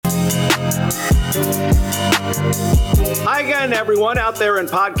Hi again, everyone out there in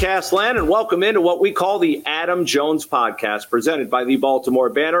podcast land, and welcome into what we call the Adam Jones Podcast, presented by the Baltimore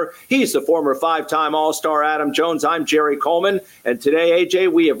Banner. He's the former five-time All-Star Adam Jones. I'm Jerry Coleman, and today,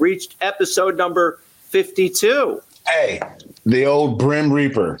 AJ, we have reached episode number 52. Hey, the old Brim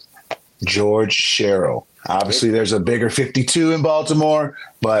Reaper, George Sherrill. Obviously, there's a bigger 52 in Baltimore,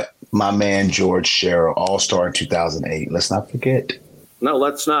 but my man George Sherrill, All-Star in 2008. Let's not forget. No,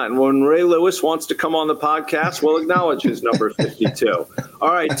 let's not. And when Ray Lewis wants to come on the podcast, we'll acknowledge his number 52.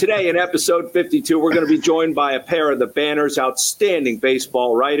 All right, today in episode 52, we're going to be joined by a pair of the Banner's outstanding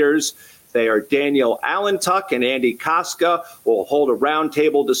baseball writers. They are Danielle Allentuck and Andy Koska. We'll hold a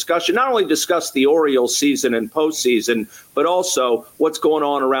roundtable discussion, not only discuss the Orioles season and postseason, but also what's going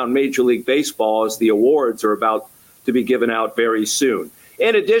on around Major League Baseball as the awards are about to be given out very soon.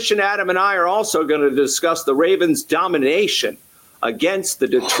 In addition, Adam and I are also going to discuss the Ravens' domination against the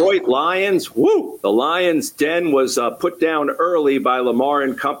Detroit Lions. Woo! The Lions' den was put down early by Lamar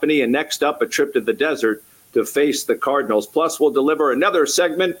and company, and next up, a trip to the desert to face the Cardinals. Plus, we'll deliver another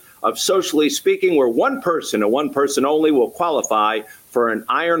segment of Socially Speaking, where one person and one person only will qualify for an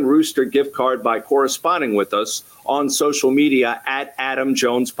Iron Rooster gift card by corresponding with us on social media at Adam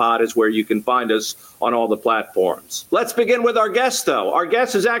Jones Pod is where you can find us on all the platforms. Let's begin with our guest, though. Our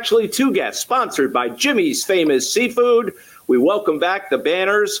guest is actually two guests, sponsored by Jimmy's Famous Seafood. We welcome back the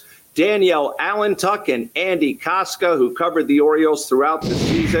Banners, Danielle Allentuck and Andy Koska, who covered the Orioles throughout the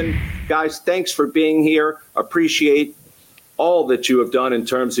season. Guys, thanks for being here. Appreciate all that you have done in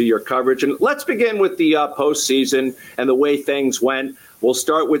terms of your coverage. And let's begin with the postseason and the way things went. We'll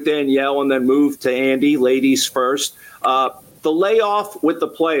start with Danielle and then move to Andy, ladies first. The layoff with the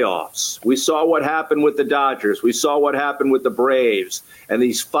playoffs. We saw what happened with the Dodgers. We saw what happened with the Braves and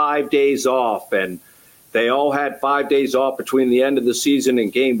these 5 days off. And they all had 5 days off between the end of the season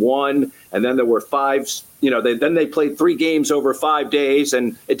and game one. And then there were then they played 3 games over 5 days,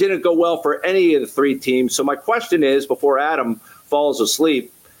 and it didn't go well for any of the 3 teams. So my question is, before Adam falls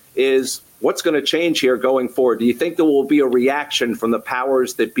asleep, is what's going to change here going forward? Do you think there will be a reaction from the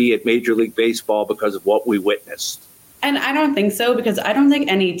powers that be at Major League Baseball because of what we witnessed? And I don't think so, because I don't think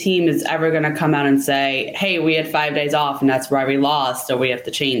any team is ever going to come out and say, hey, we had 5 days off and that's why we lost, so we have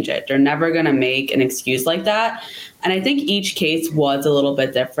to change it. They're never going to make an excuse like that. And I think each case was a little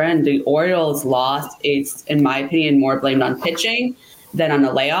bit different. The Orioles loss is, in my opinion, more blamed on pitching than on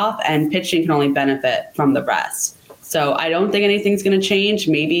the layoff, and pitching can only benefit from the rest. So I don't think anything's going to change.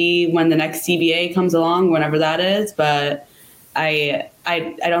 Maybe when the next CBA comes along, whenever that is, but I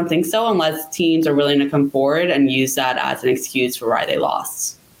don't think so, unless teams are willing to come forward and use that as an excuse for why they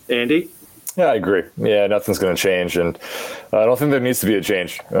lost. Andy? Yeah, I agree. Yeah, nothing's going to change, and I don't think there needs to be a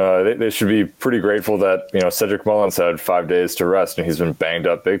change. They should be pretty grateful that Cedric Mullins had 5 days to rest, and he's been banged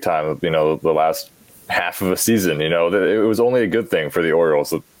up big time. The last half of a season. It was only a good thing for the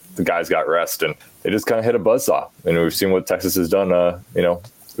Orioles that the guys got rest, and they just kind of hit a buzzsaw. And we've seen what Texas has done. The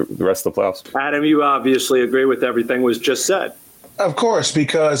rest of the playoffs. Adam, you obviously agree with everything was just said. Of course,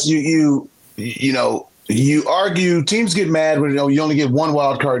 because you argue, teams get mad when you only get one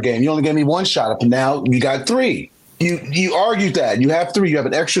wild card game. You only gave me one shot up, and now you got 3. You argued that. You have 3. You have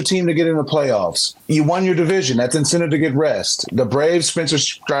an extra team to get in the playoffs. You won your division. That's incentive to get rest. The Braves, Spencer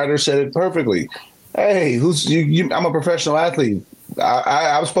Strider said it perfectly. Hey, I'm a professional athlete.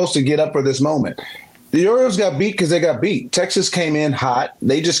 I was supposed to get up for this moment. The Orioles got beat because they got beat. Texas came in hot.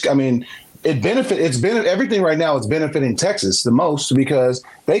 Everything right now is benefiting Texas the most because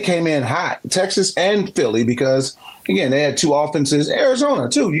they came in hot. Texas and Philly, because again, they had 2 offenses. Arizona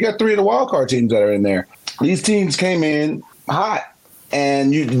too. You got 3 of the wild card teams that are in there. These teams came in hot,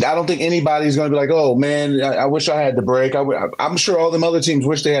 and I don't think anybody's going to be like, oh man, I wish I had the break. I'm sure all them other teams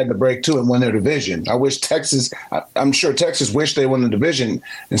wish they had the break too and won their division. I'm sure Texas wished they won the division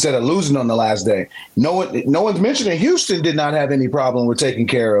instead of losing on the last day. No one's mentioning Houston did not have any problem with taking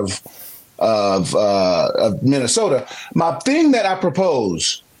care of Minnesota. My thing that I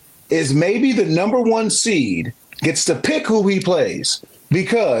propose is maybe the number 1 seed gets to pick who he plays,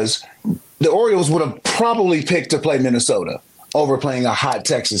 because the Orioles would have probably picked to play Minnesota over playing a hot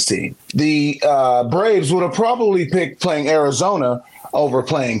Texas team. The Braves would have probably picked playing Arizona over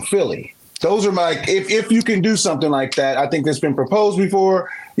playing Philly. Those are if you can do something like that. I think that's been proposed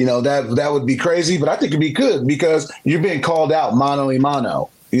before. That would be crazy, but I think it'd be good because you're being called out mano a mano.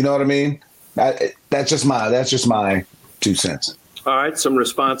 You know what I mean? That's just my 2 cents. All right, some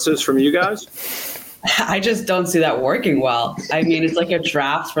responses from you guys. I just don't see that working well. I mean, it's like a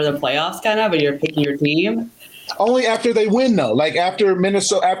draft for the playoffs kind of, but you're picking your team. Only after they win, though. Like after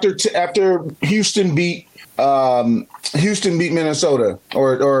Minnesota, after Houston beat Houston beat Minnesota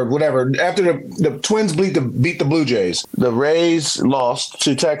or whatever. After the Twins beat the Blue Jays, the Rays lost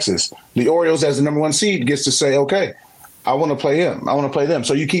to Texas. The Orioles, as the number 1 seed, gets to say, okay, I want to play him. I want to play them.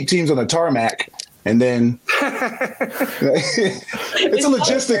 So you keep teams on the tarmac, and then it's a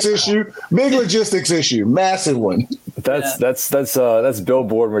logistics issue, big logistics issue, massive one. That's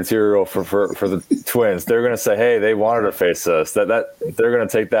billboard material for the Twins. They're going to say, hey, they wanted to face us. That they're going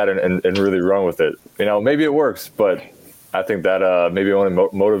to take that and really run with it. Maybe it works, but I think that maybe only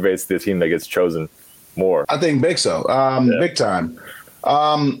motivates the team that gets chosen more. I think big so, big time.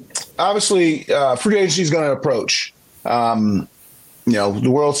 Obviously, free agency is going to approach. The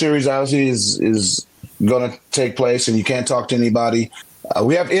World Series obviously is going to take place, and you can't talk to anybody.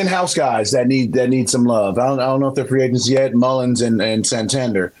 We have in-house guys that need some love. I don't know if they're free agents yet. Mullins and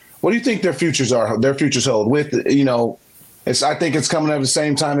Santander. What do you think their futures are? Their futures hold with I think it's coming at the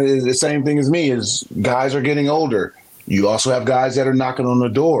same time. The same thing as me is guys are getting older. You also have guys that are knocking on the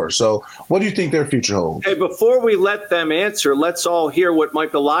door. So what do you think their future holds? Hey, before we let them answer, let's all hear what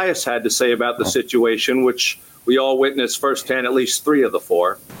Mike Elias had to say about the situation, which we all witnessed firsthand, at least 3 of the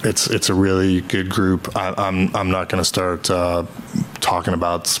 4. It's a really good group. I'm not going to start talking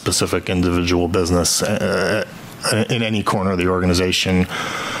about specific individual business in any corner of the organization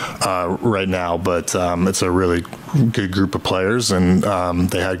right now, but it's a really good group of players, and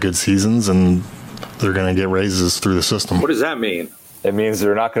they had good seasons, and they're going to get raises through the system. What does that mean? It means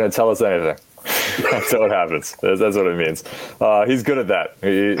they're not going to tell us anything. That's what happens. That's what it means. He's good at that.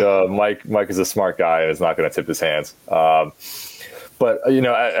 Mike is a smart guy and is not going to tip his hands. But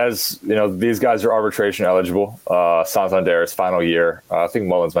as these guys are arbitration eligible. Santander's final year. I think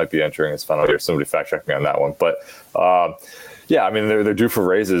Mullins might be entering his final year. Somebody fact check me on that one. But they're due for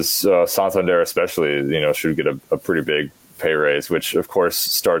raises. Santander especially, should get a pretty big pay raise, which of course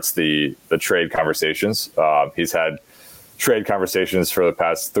starts the trade conversations. He's had trade conversations for the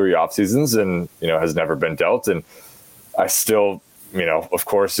past 3 off seasons, and has never been dealt. And I still, of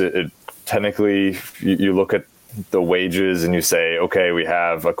course, it technically you look at the wages and you say, okay, we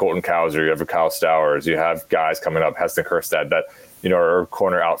have a Colton Cowser, you have a Kyle Stowers, you have guys coming up, Heston Kjerstad, that are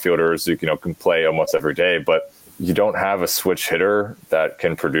corner outfielders who can play almost every day, but you don't have a switch hitter that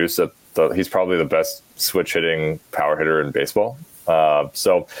can produce he's probably the best switch hitting power hitter in baseball.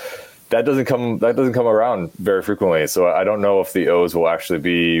 So that doesn't come around very frequently. So I don't know if the O's will actually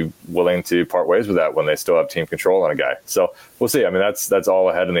be willing to part ways with that when they still have team control on a guy. So we'll see. I mean, that's all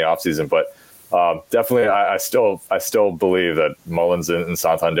ahead in the offseason, but definitely I still believe that Mullins and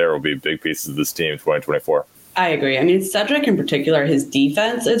Santander will be big pieces of this team in 2024. I agree. I mean, Cedric in particular, his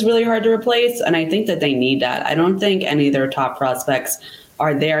defense is really hard to replace, and I think that they need that. I don't think any of their top prospects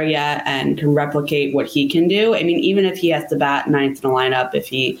are there yet and can replicate what he can do. I mean, even if he has to bat 9th in the lineup, if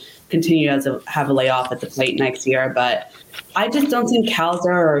he continues to have a layoff at the plate next year. But I just don't think Cowser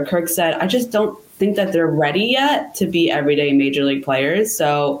or Kjerstad, I just don't think that they're ready yet to be everyday major league players.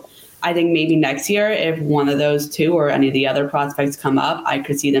 So I think maybe next year, if one of those 2 or any of the other prospects come up, I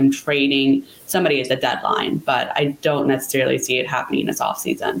could see them trading somebody at the deadline. But I don't necessarily see it happening this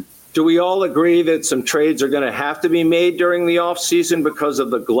offseason. Do we all agree that some trades are going to have to be made during the offseason because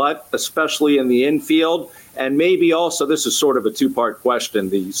of the glut, especially in the infield? And maybe also, this is sort of a 2-part question.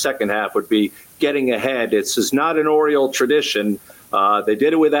 The second half would be getting ahead. This is not an Oriole tradition. They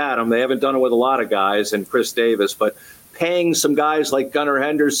did it with Adam. They haven't done it with a lot of guys and Chris Davis, but paying some guys like Gunnar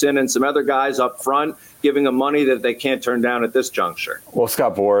Henderson and some other guys up front, giving them money that they can't turn down at this juncture. Well,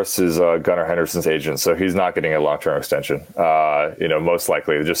 Scott Boras is Gunnar Henderson's agent, so he's not getting a long-term extension. Most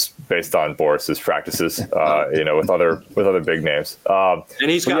likely just based on Boras's practices. With other big names.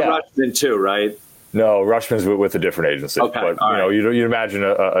 And he's got Rushman too, right? No, Rushman's with a different agency. Okay, but you'd imagine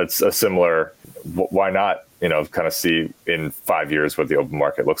a similar. Why not? Kind of see in 5 years what the open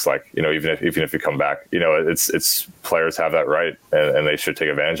market looks like. Even if you come back, it's players have that right, and they should take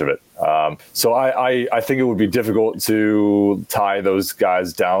advantage of it. So I think it would be difficult to tie those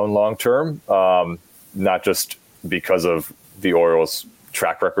guys down long term, not just because of the Orioles'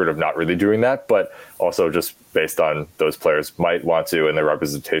 track record of not really doing that, but also just based on those players might want to, and their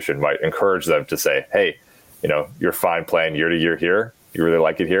representation might encourage them to say, hey, you're fine playing year to year here. You really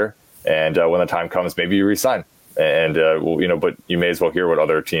like it here. And when the time comes, maybe you resign. And, but you may as well hear what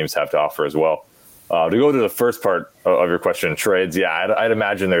other teams have to offer as well. To go to the first part of your question, trades, I'd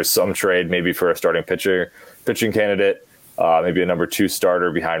imagine there's some trade maybe for a starting pitching candidate, maybe a number 2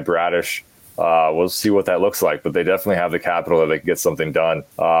 starter behind Bradish. We'll see what that looks like, but they definitely have the capital that they can get something done.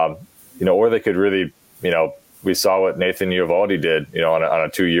 Or they could really, we saw what Nathan Eovaldi did, on a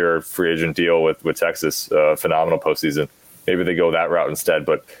 2-year free agent deal with Texas, phenomenal postseason. Maybe they go that route instead,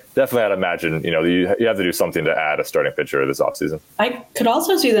 but definitely I'd imagine, you have to do something to add a starting pitcher this offseason. I could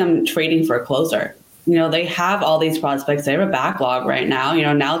also see them trading for a closer. They have all these prospects. They have a backlog right now.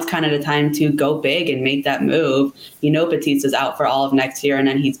 Now it's kind of the time to go big and make that move. Batista's out for all of next year and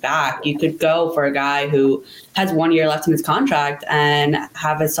then he's back. You could go for a guy who has 1 year left in his contract and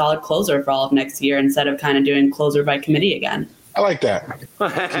have a solid closer for all of next year instead of kind of doing closer by committee again. I like that.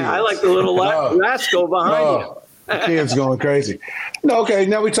 I like the little rascal behind you. The kid's going crazy. No, okay.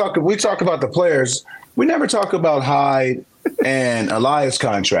 Now we talk about the players. We never talk about Hyde and Elias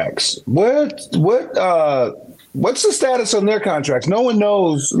contracts. What's the status on their contracts? No one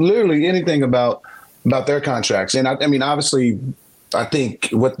knows literally anything about their contracts. And I mean, obviously, I think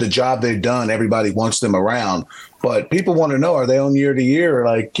with the job they've done, everybody wants them around. But people want to know: are they on year to year?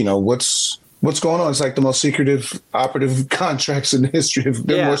 Like, what's going on? It's like the most secretive operative contracts in the history of.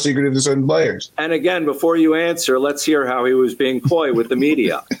 They're more secretive than certain players. And again, before you answer, let's hear how he was being coy with the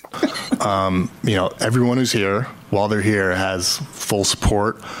media. Everyone who's here, while they're here, has full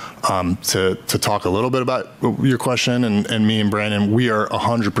support. To talk a little bit about your question and me and Brandon, we are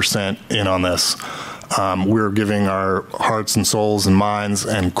 100% in on this. We're giving our hearts and souls and minds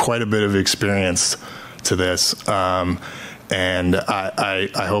and quite a bit of experience to this. And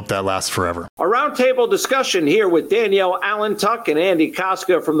I hope that lasts forever. A roundtable discussion here with Danielle Allentuck and Andy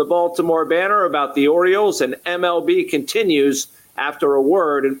Koska from the Baltimore Banner about the Orioles and MLB continues after a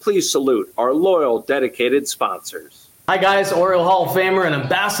word. And please salute our loyal, dedicated sponsors. Hi, guys. Oriole Hall of Famer and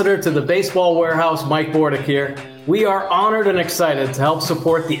ambassador to the Baseball Warehouse, Mike Bordick here. We are honored and excited to help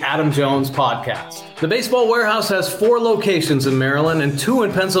support the Adam Jones podcast. The Baseball Warehouse has 4 locations in Maryland and 2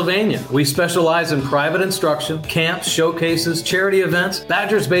 in Pennsylvania. We specialize in private instruction, camps, showcases, charity events,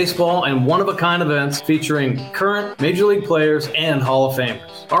 Badgers baseball, and one-of-a-kind events featuring current Major League players and Hall of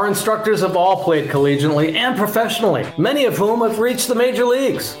Famers. Our instructors have all played collegiately and professionally, many of whom have reached the major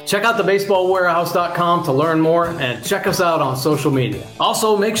leagues. Check out thebaseballwarehouse.com to learn more and check us out on social media.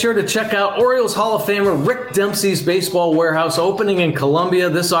 Also, make sure to check out Orioles Hall of Famer Rick Dempsey's Baseball Warehouse opening in Columbia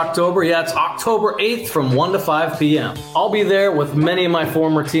this October. Yeah, it's October 8th from 1 to 5 p.m. I'll be there with many of my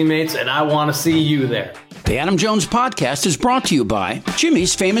former teammates, and I want to see you there. The Adam Jones podcast is brought to you by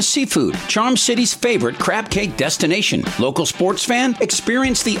Jimmy's Famous Seafood, Charm City's favorite crab cake destination. Local sports fan,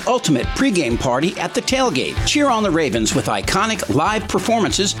 experience the ultimate pregame party at the tailgate. Cheer on the Ravens with iconic live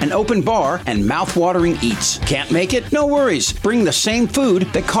performances, an open bar, and mouth-watering eats. Can't make it? No worries. Bring the same food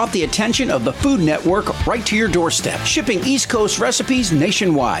that caught the attention of the Food Network right to your doorstep. Shipping East Coast recipes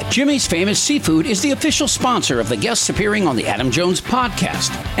nationwide. Jimmy's Famous Seafood is the official sponsor of the guests appearing on the Adam Jones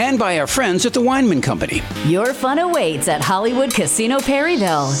podcast. And by our friends at the Weinman Company. Your fun awaits at Hollywood Casino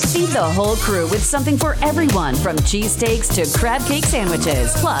Perryville. Feed the whole crew with something for everyone, from cheesesteaks to crab cake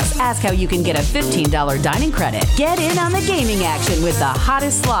sandwiches. Plus, ask how you can get a $15 dining credit. Get in on the gaming action with the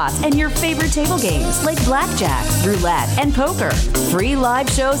hottest slots and your favorite table games like blackjack, roulette, and poker. Free live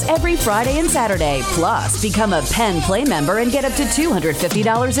shows every Friday and Saturday. Plus, become a Penn Play member and get up to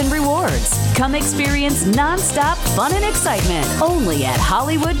 $250 in rewards. Come experience nonstop fun and excitement only at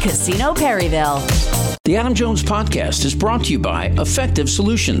Hollywood Casino Perryville. The Adam Jones podcast is brought to you by Effective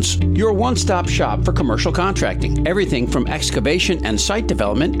Solutions, your one-stop shop for commercial contracting. Everything from excavation and site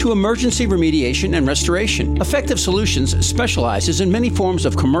development to emergency remediation and restoration. Effective Solutions specializes in many forms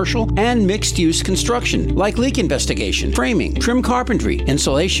of commercial and mixed-use construction, like leak investigation, framing, trim carpentry,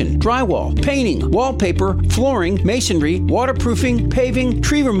 insulation, drywall, painting, wallpaper, flooring, masonry, waterproofing, paving,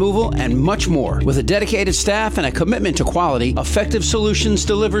 tree removal, and much more. With a dedicated staff and a commitment to quality, Effective Solutions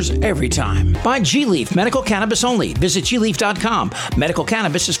delivers every time. By G-Leaf Medical Cannabis only. Visit gleaf.com. Medical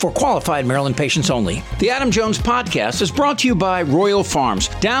cannabis is for qualified Maryland patients only. The Adam Jones podcast is brought to you by Royal Farms.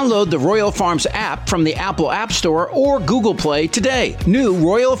 Download the Royal Farms app from the Apple App Store or Google Play today. New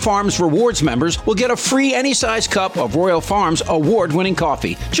Royal Farms Rewards members will get a free any-size cup of Royal Farms award-winning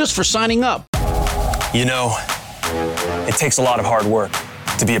coffee just for signing up. You know, it takes a lot of hard work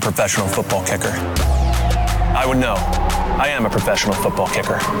to be a professional football kicker. I would know. I am a professional football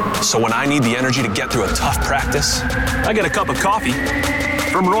kicker. So when I need the energy to get through a tough practice, I get a cup of coffee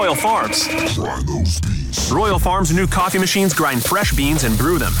from Royal Farms. Royal Farms' new coffee machines grind fresh beans and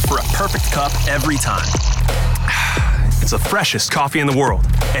brew them for a perfect cup every time. It's the freshest coffee in the world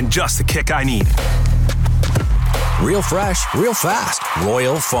and just the kick I need. Real fresh, real fast.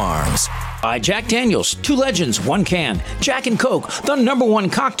 Royal Farms. By Jack Daniels, 2 legends, 1 can. Jack and Coke, the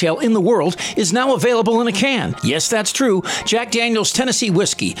 #1 cocktail in the world, is now available in a can. Yes, that's true. Jack Daniels Tennessee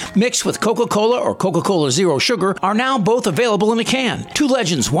Whiskey, mixed with Coca-Cola or Coca-Cola Zero Sugar, are now both available in a can. 2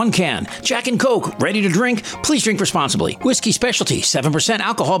 legends, 1 can. Jack and Coke, ready to drink? Please drink responsibly. Whiskey Specialty, 7%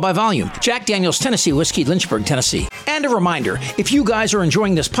 alcohol by volume. Jack Daniels Tennessee Whiskey, Lynchburg, Tennessee. And a reminder, if you guys are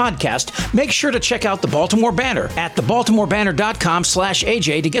enjoying this podcast, make sure to check out the Baltimore Banner at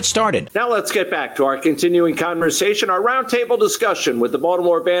thebaltimorebanner.com/AJ to get started. Now let's get back to our continuing conversation, our roundtable discussion with the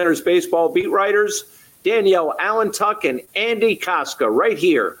Baltimore Banner's baseball beat writers, Danielle Allentuck and Andy Koska, right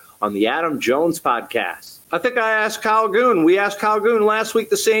here on the Adam Jones Podcast. I think we asked Kyle Goon last week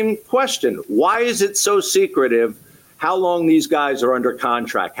the same question. Why is it so secretive how long these guys are under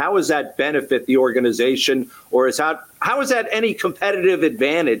contract? How does that benefit the organization, or how is that any competitive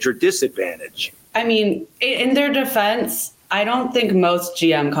advantage or disadvantage? I mean, in their defense, I don't think most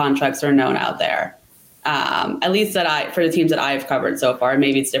GM contracts are known out there. At least for the teams that I've covered so far.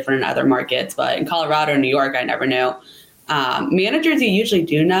 Maybe it's different in other markets, but in Colorado and New York, I never knew. Managers you usually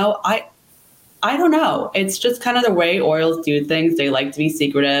do know. I don't know. It's just kind of the way Orioles do things. They like to be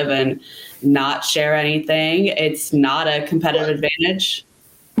secretive and not share anything. It's not a competitive advantage.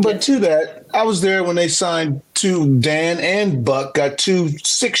 But to that, I was there when they signed Dan and Buck, got 2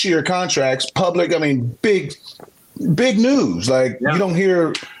 6-year contracts, public. I mean, big news. You don't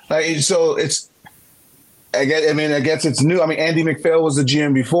hear so it's. I guess it's new. I mean, Andy McPhail was the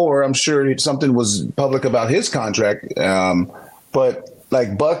GM before. I'm sure something was public about his contract.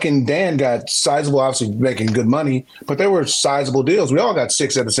 But Buck and Dan got sizable, obviously making good money, but they were sizable deals. We all got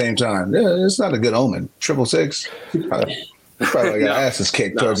 6 at the same time. Yeah, it's not a good omen. 666. Probably got asses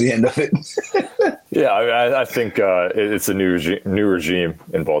kicked towards the end of it. Yeah, I think it's a new regime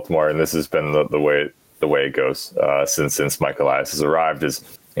in Baltimore, and this has been the way it goes since Mike Elias has arrived. Is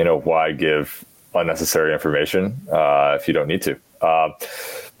why give unnecessary information if you don't need to. But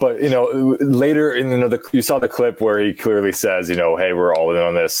later you saw the clip where he clearly says, hey, we're all in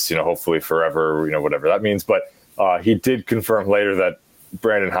on this, hopefully forever, whatever that means. But he did confirm later that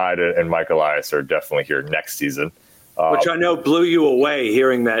Brandon Hyde and Mike Elias are definitely here next season. Which I know blew you away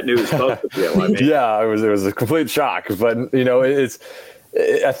hearing that news, both of you. I mean. Yeah, it was a complete shock. But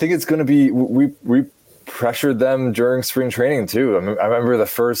I think it's going to be we pressured them during spring training too. I remember the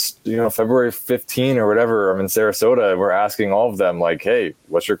first February 15 or whatever. I'm in Sarasota. We're asking all of them hey,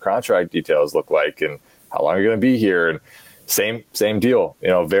 what's your contract details look like, and how long are you going to be here? And same deal.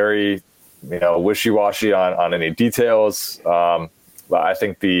 Very wishy-washy on any details. I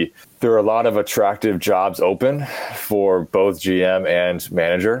think there are a lot of attractive jobs open for both GM and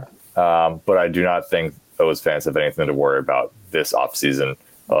manager, but I do not think those fans have anything to worry about this offseason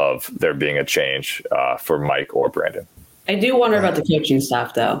of there being a change for Mike or Brandon. I do wonder about the coaching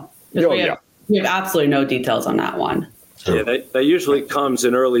staff, though. We have absolutely no details on that one. Yeah, that usually comes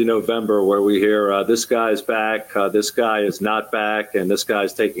in early November where we hear this guy's back, this guy is not back, and this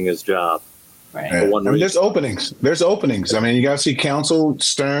guy's taking his job. Right. There's openings. I mean, you got to see Counsell,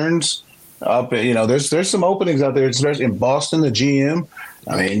 Stearns up. There's some openings out there, especially in Boston, the GM.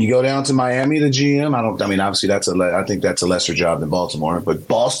 I mean, you go down to Miami, the GM. Obviously, I think that's a lesser job than Baltimore. But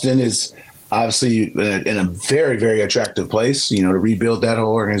Boston is obviously in a very, very attractive place. To rebuild that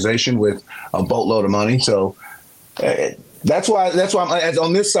whole organization with a boatload of money. So that's why I'm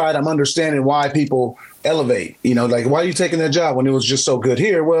on this side. I'm understanding why people elevate. Why are you taking that job when it was just so good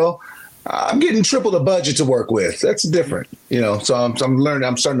here? Well, I'm getting triple the budget to work with. That's different, So I'm learning.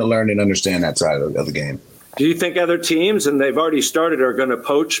 I'm starting to learn and understand that side of the game. Do you think other teams, and they've already started, are going to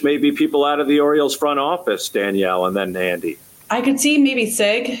poach maybe people out of the Orioles front office, Danielle, and then Andy? I could see maybe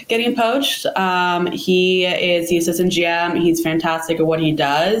Sig getting poached. He is the assistant GM. He's fantastic at what he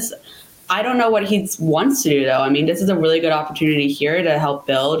does. I don't know what he wants to do, though. I mean, this is a really good opportunity here to help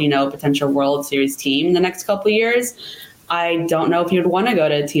build, potential World Series team in the next couple of years. I don't know if you'd want to go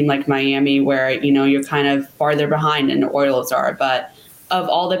to a team like Miami where, you're kind of farther behind than the Orioles are. But of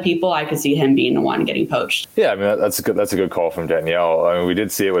all the people, I could see him being the one getting poached. Yeah, I mean, that's a good call from Danielle. I mean, we did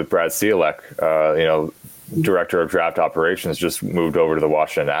see it with Brad Ciolek, director of draft operations, just moved over to the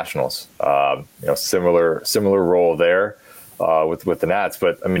Washington Nationals. Similar role there with the Nats.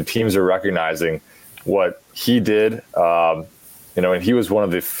 But I mean, teams are recognizing what he did. And he was one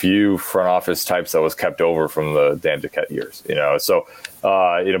of the few front office types that was kept over from the Dan Duquette years,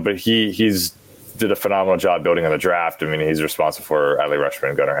 but he's did a phenomenal job building on the draft. I mean, he's responsible for Adley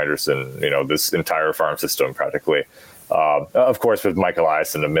Rutschman, Gunnar Henderson, this entire farm system practically. Of course, with Mike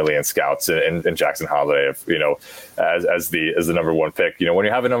Elias and a million scouts and Jackson Holliday, as the number one pick. When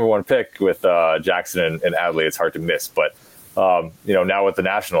you have a number one pick with Jackson and Adley, it's hard to miss. But now with the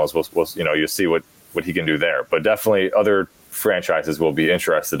Nationals, we'll you'll see what he can do there. But definitely other franchises will be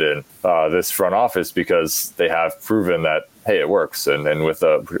interested in this front office because they have proven that, hey, it works, and with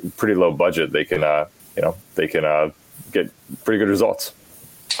a pretty low budget, they can get pretty good results.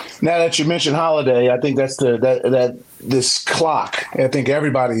 Now that you mentioned Holiday, I think that's this clock. I think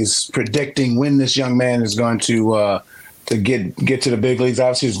everybody's predicting when this young man is going to get to the big leagues.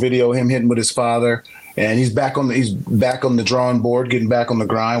 Obviously, his video of him hitting with his father, and he's back on the drawing board, getting back on the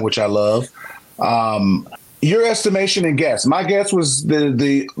grind, which I love. Your estimation and guess. My guess was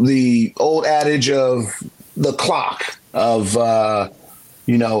the old adage of the clock of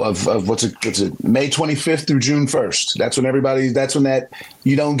what's it, May 25th through June 1st. That's when that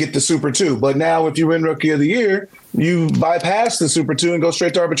you don't get the Super 2. But now if you win Rookie of the Year, you bypass the Super 2 and go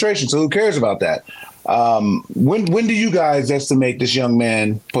straight to arbitration. So who cares about that? When do you guys estimate this young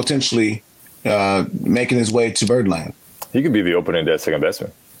man potentially making his way to Birdland? He could be the opening day second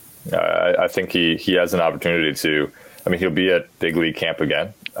baseman. I think he has an opportunity to. I mean, he'll be at big league camp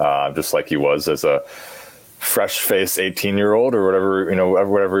again, just like he was as a fresh-faced 18-year-old or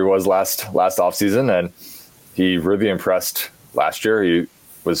whatever he was last offseason, and he really impressed last year. He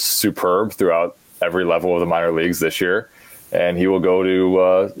was superb throughout every level of the minor leagues this year, and he will go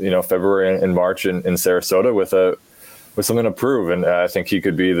to February and March in Sarasota with something to prove, and I think he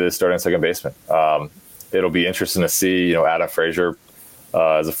could be the starting second baseman. It'll be interesting to see Adam Frazier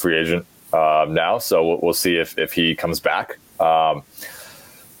as a free agent now, so we'll see if he comes back.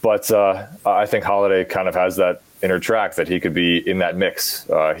 But I think Holiday kind of has that inner track that he could be in that mix.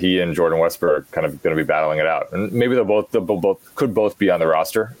 He and Jordan Westburg are kind of going to be battling it out, and maybe they could both be on the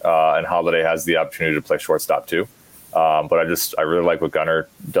roster. And Holiday has the opportunity to play shortstop too. But I really like what Gunnar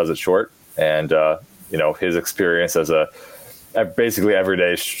does at short, and his experience as a basically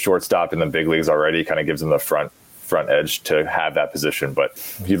everyday shortstop in the big leagues already kind of gives him the front edge to have that position. But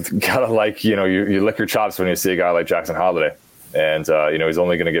you gotta you lick your chops when you see a guy like Jackson Holliday. And, he's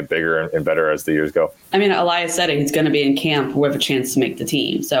only going to get bigger and better as the years go. I mean, Elias said he's going to be in camp with a chance to make the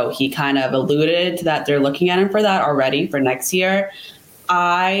team. So he kind of alluded to that they're looking at him for that already for next year.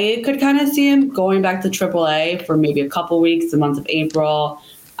 I could kind of see him going back to AAA for maybe a couple weeks, the month of April.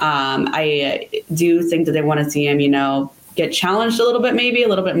 I do think that they want to see him, get challenged a little bit, maybe a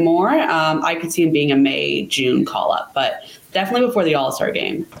little bit more. I could see him being a May, June call-up, but definitely before the All-Star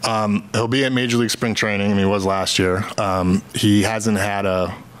game. He'll be at Major League Spring Training. I mean, he was last year. He didn't have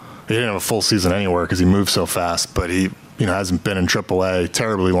a full season anywhere because he moved so fast, but he hasn't been in AAA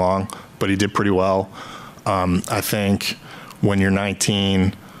terribly long, but he did pretty well. I think when you're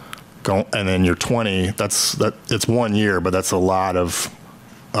 19 and then you're 20, it's 1 year, but that's a lot of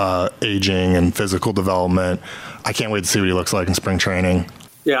aging and physical development. I can't wait to see what he looks like in spring training.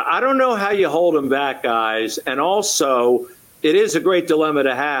 Yeah, I don't know how you hold him back, guys. And also, it is a great dilemma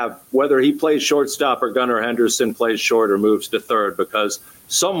to have whether he plays shortstop or Gunnar Henderson plays short or moves to third, because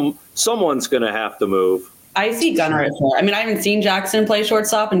someone's going to have to move. I see Gunnar at short. I mean, I haven't seen Jackson play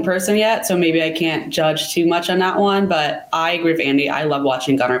shortstop in person yet, so maybe I can't judge too much on that one. But I agree with Andy. I love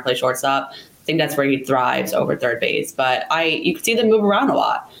watching Gunnar play shortstop. I think that's where he thrives over third base. But you can see them move around a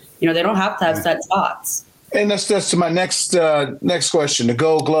lot. They don't have to have set spots. And that's to my next question, the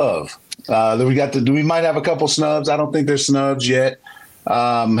Gold Glove. We might have a couple snubs. I don't think there's snubs yet.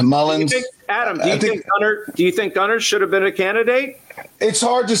 Mullins. Do you think Gunnar should have been a candidate? It's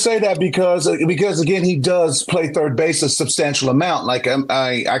hard to say that because again, he does play third base a substantial amount. Like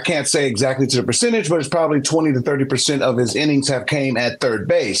I can't say exactly to the percentage, but it's probably 20 to 30% of his innings have came at third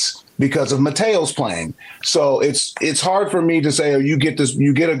base because of Mateo's playing. So it's hard for me to say, you get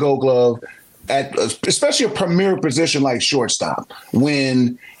a Gold Glove at especially a premier position like shortstop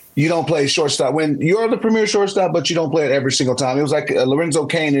when you don't play shortstop, when you're the premier shortstop, but you don't play it every single time. It was like a Lorenzo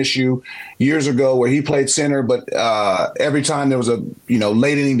Cain issue years ago where he played center, but every time there was a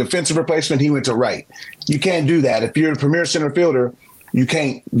late inning defensive replacement, he went to right. You can't do that. If you're a premier center fielder, you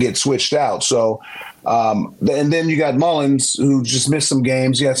can't get switched out. So, and then you got Mullins, who just missed some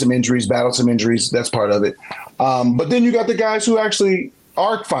games. He had some injuries, battled some injuries. That's part of it. But then you got the guys who actually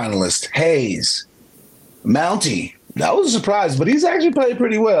ARC finalist, Hayes, Mountie. That was a surprise, but he's actually played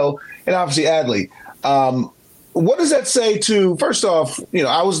pretty well. And obviously Adley. What does that say to, first off,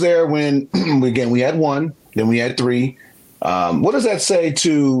 I was there when, we had one, then we had three. What does that say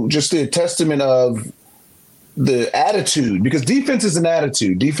to just the testament of the attitude? Because defense is an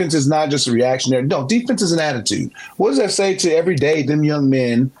attitude. Defense is not just a reactionary. No, defense is an attitude. What does that say to every day them young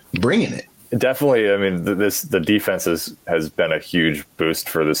men bringing it? Definitely. I mean, the defense has been a huge boost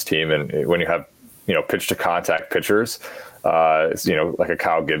for this team. And when you have, pitch to contact pitchers, like a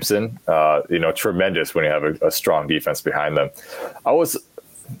Kyle Gibson, tremendous when you have a strong defense behind them. I was,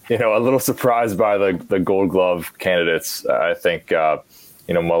 a little surprised by the Gold Glove candidates. I think,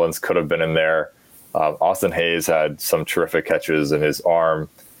 Mullins could have been in there. Austin Hayes had some terrific catches, and his arm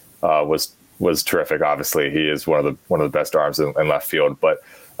was terrific. Obviously, he is one of the best arms in left field. But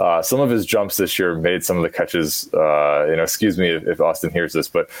some of his jumps this year made some of the catches. Excuse me if Austin hears this,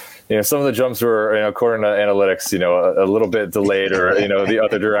 but some of the jumps were, according to analytics, a little bit delayed, or the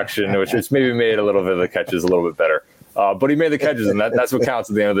other direction, which maybe made a little bit of the catches a little bit better. But he made the catches, and that's what counts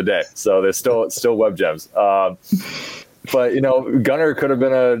at the end of the day. So there's still web gems. But, Gunnar could have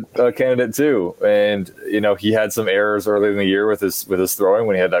been a candidate too. And, he had some errors early in the year with his throwing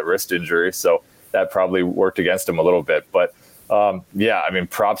when he had that wrist injury. So that probably worked against him a little bit. But,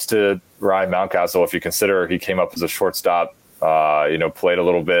 props to Ryan Mountcastle. If you consider he came up as a shortstop, played a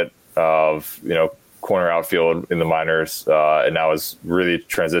little bit of, corner outfield in the minors, and now has really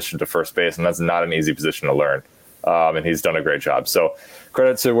transitioned to first base. And that's not an easy position to learn. And he's done a great job. So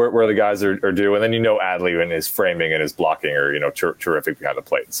credit to where the guys are due. And then, Adley and his framing and his blocking are, terrific behind the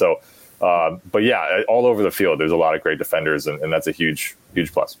plate. So, but yeah, all over the field, there's a lot of great defenders, and that's a huge,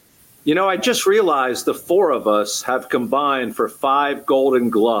 huge plus. I just realized the four of us have combined for 5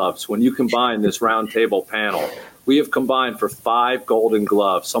 Golden Gloves. When you combine this roundtable panel, we have combined for 5 Golden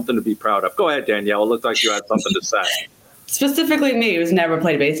Gloves, something to be proud of. Go ahead, Danielle. It looked like you had something to say. Specifically me, who's never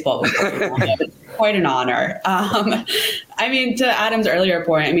played baseball before. It's quite an honor. To Adam's earlier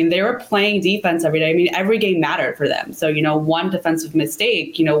point, they were playing defense every day. Every game mattered for them. So, one defensive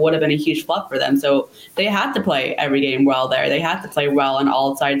mistake, would have been a huge flop for them. So they had to play every game well there. They had to play well on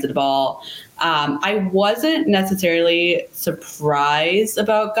all sides of the ball. I wasn't necessarily surprised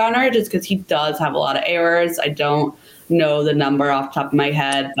about Gunnar just because he does have a lot of errors. I don't know the number off the top of my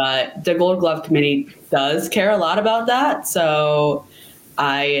head, but the Gold Glove committee does care a lot about that. So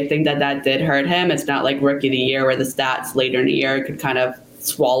I think that did hurt him. It's not like Rookie of the Year where the stats later in the year could kind of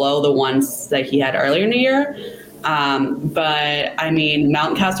swallow the ones that he had earlier in the year. Mountcastle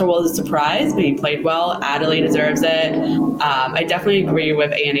was a surprise, but he played well. Adley deserves it. I definitely agree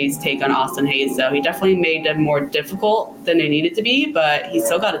with Annie's take on Austin Hayes, though. He definitely made them more difficult than they needed to be, but he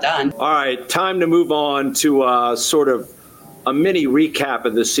still got it done. All right, time to move on to sort of a mini recap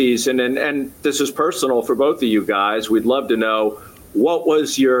of the season. And this is personal for both of you guys. We'd love to know, what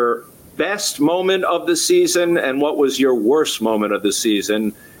was your best moment of the season and what was your worst moment of the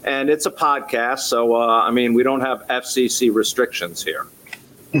season? And it's a podcast, so, we don't have FCC restrictions here.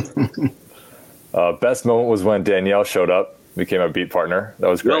 Best moment was when Danielle showed up, became a beat partner. That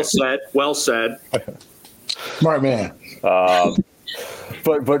was great. Well said. Smart man. But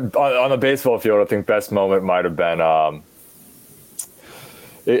on the baseball field, I think best moment might have been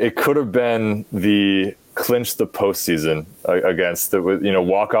it could have been the clinch the postseason against the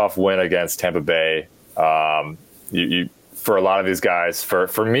walk-off win against Tampa Bay. For a lot of these guys,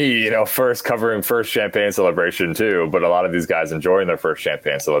 for me, first covering first champagne celebration too, but a lot of these guys enjoying their first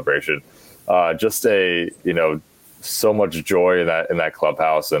champagne celebration. Just so much joy in that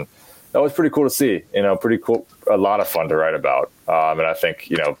clubhouse, and that was pretty cool to see. Pretty cool, a lot of fun to write about. And I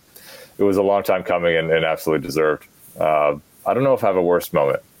think it was a long time coming and absolutely deserved. I don't know if I have a worst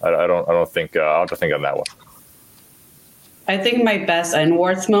moment. I don't think I'll have to think on that one. I think my best and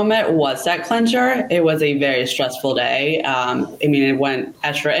worst moment was that clincher. It was a very stressful day. It went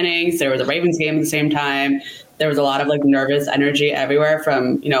extra innings. There was a Ravens game at the same time. There was a lot of nervous energy everywhere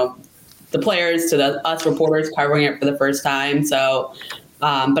from, the players to us reporters covering it for the first time. So,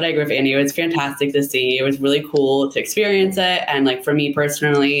 but I agree with Andy. It was fantastic to see. It was really cool to experience it. And for me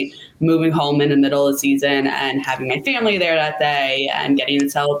personally, moving home in the middle of the season and having my family there that day and getting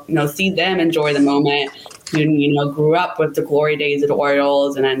to see them enjoy the moment. Grew up with the glory days of the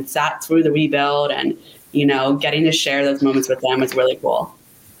Orioles and then sat through the rebuild and, getting to share those moments with them was really cool.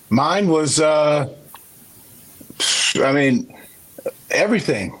 Mine was,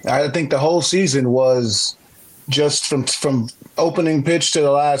 everything. I think the whole season was just from opening pitch to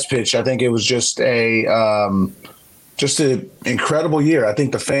the last pitch. I think it was just an incredible year. I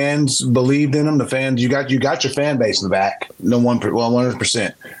think the fans believed in them. The fans, you got your fan base in the back.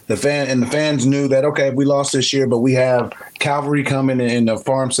 100%. The fans knew that, okay, we lost this year, but we have cavalry coming in the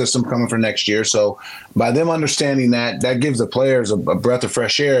farm system coming for next year. So by them understanding that gives the players a breath of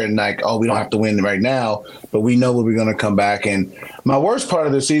fresh air and we don't have to win right now, but we know we're going to come back. And my worst part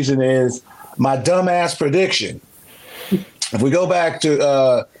of the season is my dumbass prediction. If we go back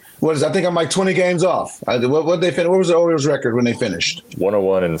to I think I'm like 20 games off. What they finish? What was the Orioles record when they finished?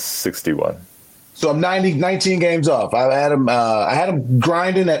 101-61. So I'm 19 games off. I had them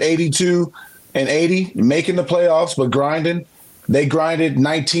grinding at 82 and 80, making the playoffs, but grinding. They grinded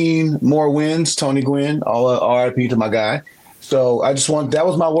 19 more wins. Tony Gwynn, all RIP to my guy. So that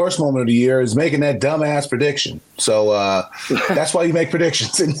was my worst moment of the year, is making that dumbass prediction. So that's why you make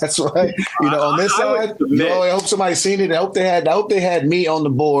predictions, and that's why on this side, I hope somebody's seen it. I hope they had me on the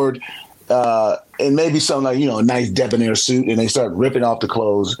board, and maybe some a nice debonair suit, and they start ripping off the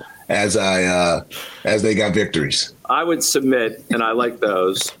clothes as they got victories. I would submit, and I like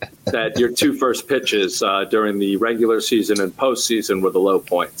those, that your two first pitches during the regular season and postseason were the low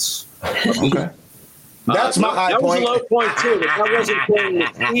points. Okay. That's my high point. That was a low point, too. But that wasn't playing the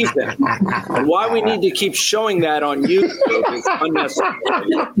season. And why we need to keep showing that on YouTube is unnecessary.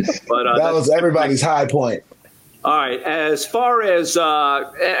 But that was everybody's high point. All right. As far as,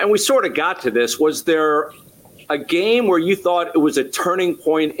 and we sort of got to this, was there a game where you thought it was a turning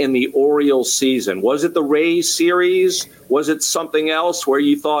point in the Orioles season? Was it the Rays series? Was it something else where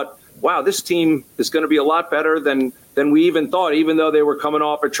you thought, wow, this team is going to be a lot better than we even thought, even though they were coming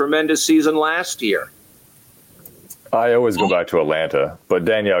off a tremendous season last year? I always go back to Atlanta, but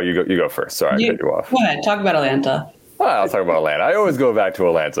Danielle, you go first. Sorry, I cut you off. Go ahead, talk about Atlanta. I'll talk about Atlanta. I always go back to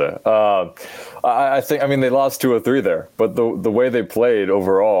Atlanta. I think they lost 2 or 3 there, but the way they played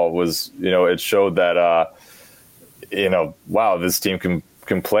overall was, it showed that, wow, this team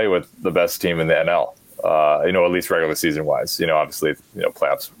can play with the best team in the NL. At least regular season wise. Obviously,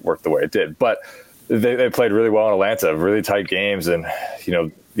 playoffs worked the way it did, but they played really well in Atlanta, really tight games, and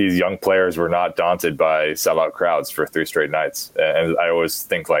these young players were not daunted by sellout crowds for 3 straight nights. And I always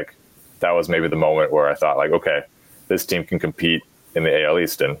think like that was maybe the moment where I thought like, okay, this team can compete in the AL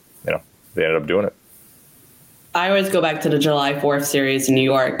East, and they ended up doing it. I always go back to the July 4th series in New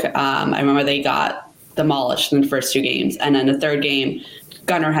York. I remember they got demolished in the first 2 games, and then the third game,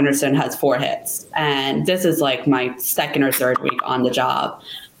 Gunnar Henderson has 4 hits, and this is like my second or third week on the job.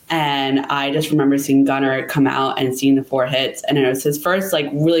 And I just remember seeing Gunnar come out and seeing the 4 hits. And it was his first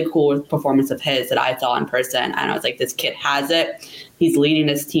really cool performance of his that I saw in person. And I was like, this kid has it. He's leading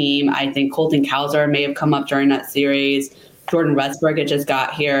his team. I think Colton Cowser may have come up during that series. Jordan Westbrook had just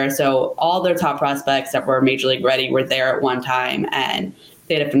got here. So all their top prospects that were Major League ready were there at one time. And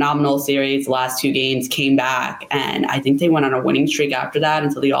they had a phenomenal series. The last 2 games came back. And I think they went on a winning streak after that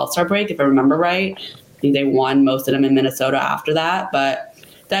until the All-Star break, if I remember right. I think they won most of them in Minnesota after that. But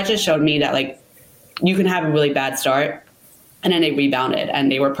that just showed me that you can have a really bad start and then they rebounded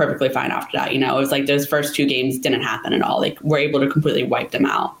and they were perfectly fine after that. It was like those first 2 games didn't happen at all. They were able to completely wipe them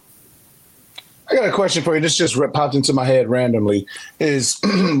out. I got a question for you. This just popped into my head randomly. Is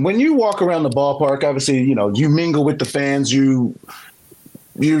when you walk around the ballpark, obviously, you mingle with the fans, you're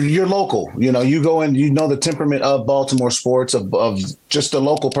local, you go in, the temperament of Baltimore sports, of just a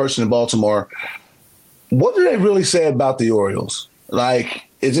local person in Baltimore. What do they really say about the Orioles?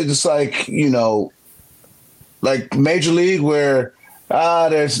 Is it just like Major League where,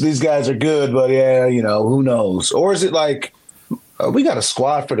 these guys are good, but who knows? Or is it like, we got a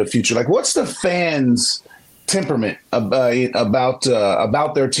squad for the future? Like, what's the fans' temperament about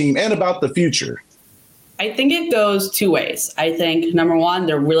their team and about the future? I think it goes 2 ways. I think, number one,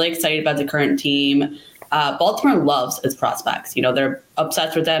 they're really excited about the current team. Baltimore loves its prospects. They're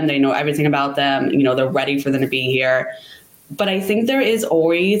obsessed with them. They know everything about them. They're ready for them to be here. But I think there is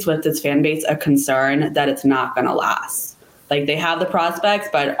always with this fan base a concern that it's not going to last. They have the prospects,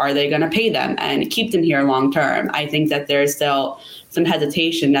 but are they going to pay them and keep them here long term? I think that there's still some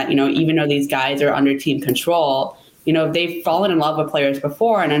hesitation that, even though these guys are under team control, they've fallen in love with players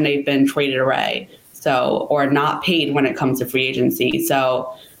before and then they've been traded away. Or not paid when it comes to free agency.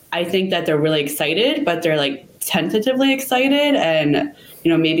 So I think that they're really excited, but they're tentatively excited and,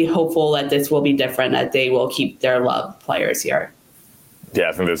 maybe hopeful that this will be different, that they will keep their loved players here. Yeah,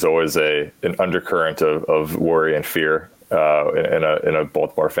 I think there's always an undercurrent of worry and fear in a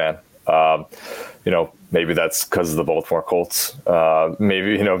Baltimore fan. Maybe that's because of the Baltimore Colts.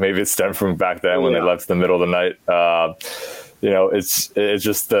 Maybe it stemmed from back then when they left in the middle of the night. It's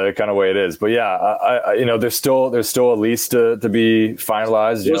just the kind of way it is. But yeah, there's still a lease to be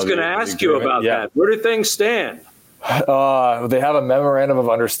finalized. I was going to ask you about that. Where do things stand? They have a memorandum of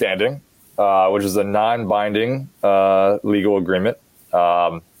understanding, which is a non-binding legal agreement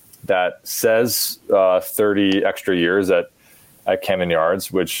that says 30 extra years at Camden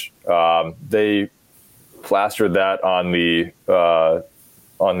Yards, which they plastered that on the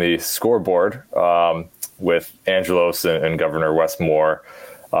scoreboard with Angelos and Governor Wes Moore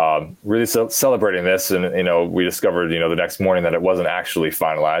really celebrating this. And, we discovered, the next morning that it wasn't actually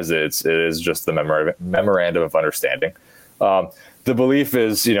finalized. It is just the memorandum of understanding. The belief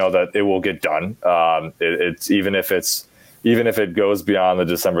is, that it will get done. It's even if it goes beyond the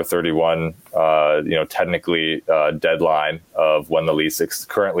December 31, technically deadline of when the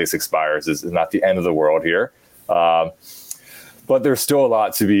current lease expires is not the end of the world here. But there's still a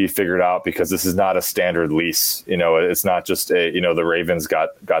lot to be figured out because this is not a standard lease. It's not just the Ravens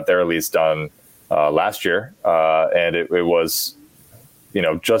got their lease done last year, and it was,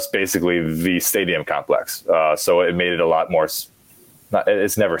 just basically the stadium complex. So it made it a lot more.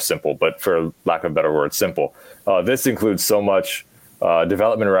 It's never simple, but for lack of a better word, simple. This includes so much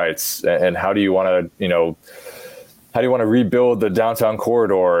development rights, and how do you want to rebuild the downtown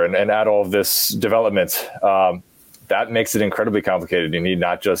corridor and add all of this development? That makes it incredibly complicated. You need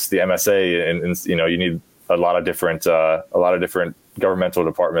not just the MSA, and you need a lot of different governmental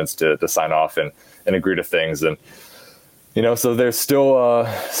departments to sign off and agree to things. And so there's still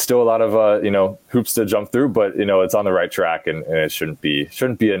a lot of hoops to jump through, but it's on the right track, and it shouldn't be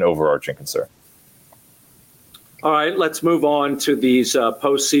an overarching concern. All right, let's move on to these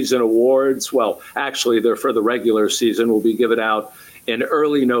postseason awards. Well, actually, they're for the regular season. Will be given out in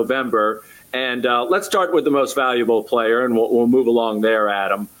early November. And let's start with the most valuable player, and we'll move along there,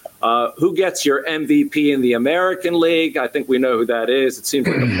 Adam. Who gets your MVP in the American League? I think we know who that is. It seems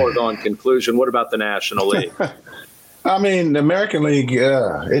like a foregone conclusion. What about the National League? I mean, the American League,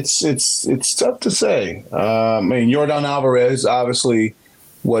 it's tough to say. Yordan Alvarez, obviously,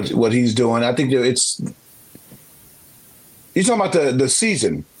 what he's doing. I think you're talking about the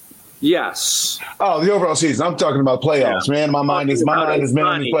season. Yes. Oh, the overall season. I'm talking about playoffs, man. My mind is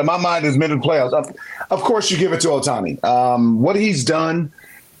mainly playoffs. Of course, you give it to Ohtani. What he's done.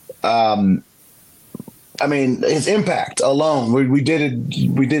 His impact alone. We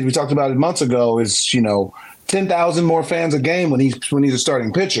talked about it months ago. Is 10,000 more fans a game when he's a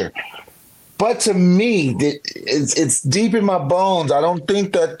starting pitcher. But to me, it's deep in my bones. I don't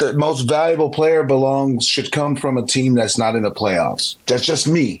think that the most valuable player should come from a team that's not in the playoffs. That's just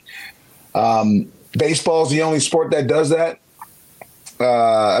me. Baseball is the only sport that does that.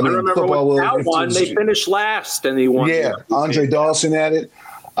 I remember football without one, they finished last and he won. Yeah, Andre Dawson had it.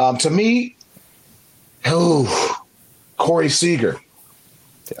 To me, Corey Seager,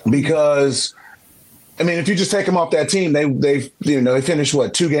 because if you just take them off that team, they finished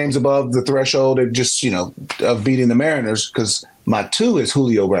 2 games above the threshold of just of beating the Mariners. Because my 2 is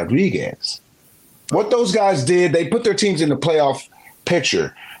Julio Rodriguez. What those guys did, they put their teams in the playoff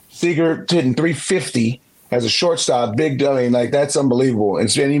picture. Seager hitting 350 as a shortstop, that's unbelievable. And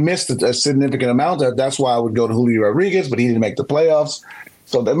he missed a significant amount. That's why I would go to Julio Rodriguez, but he didn't make the playoffs.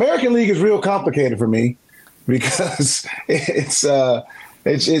 So the American League is real complicated for me because it's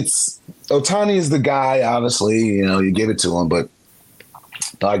Ohtani is the guy. Honestly, you give it to him, but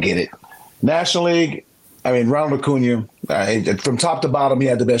I get it. National League, Ronald Acuna, from top to bottom, he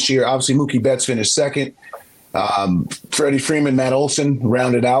had the best year. Obviously, Mookie Betts finished second. Freddie Freeman, Matt Olson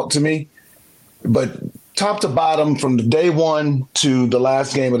rounded out to me. But top to bottom, from the day one to the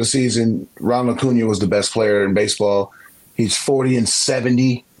last game of the season, Ronald Acuna was the best player in baseball. He's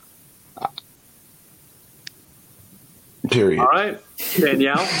 40-70. Period. All right.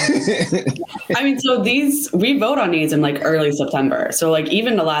 Danielle? So we vote on these in early September. So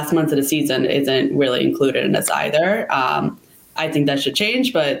even the last month of the season isn't really included in this either. I think that should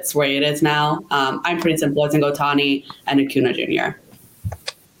change, but it's where it is now. I'm pretty simple. I think Ohtani and Acuna Jr.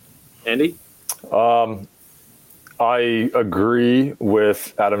 Andy? I agree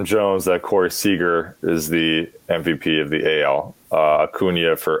with Adam Jones that Corey Seager is the MVP of the AL,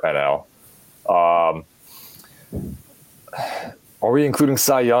 Acuna for NL. Are we including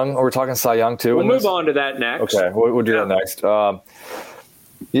Cy Young? Or we're talking Cy Young too? We'll move on to that next. Okay, we'll do that next.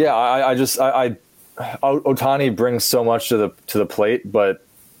 Ohtani brings so much to the plate, but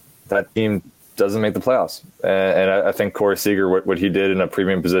that team doesn't make the playoffs. And I think Corey Seager, what he did in a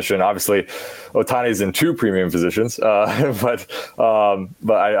premium position, obviously Ohtani's in 2 premium positions, but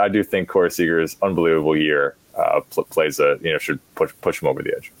I do think Corey Seager's unbelievable year should push him over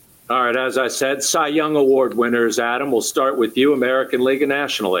the edge. All right, as I said, Cy Young Award winners, Adam, we'll start with you, American League and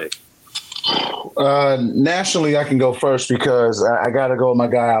National League. Nationally, I can go first because I got to go with my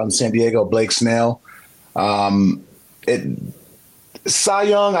guy out in San Diego, Blake Snell. Cy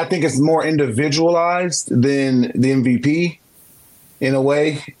Young, I think, is more individualized than the MVP in a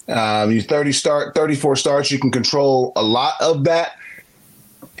way. You 34 starts, you can control a lot of that.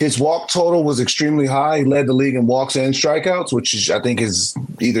 His walk total was extremely high. He led the league in walks and strikeouts, which I think has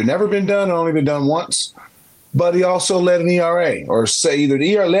either never been done or only been done once. but he also led an ERA, or say either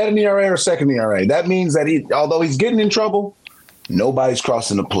led an ERA or second ERA. That means that although he's getting in trouble, nobody's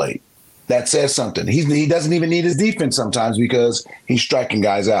crossing the plate. That says something. He doesn't even need his defense sometimes because he's striking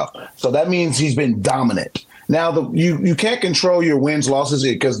guys out. So that means he's been dominant. Now, you can't control your wins, losses,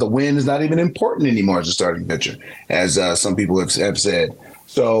 because the win is not even important anymore as a starting pitcher, as some people have said.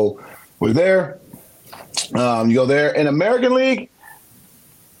 So we're there. You go there. In American League,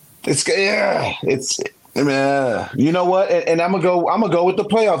 you know what? And I'm gonna go with the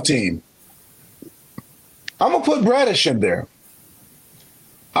playoff team. I'm gonna put Bradish in there.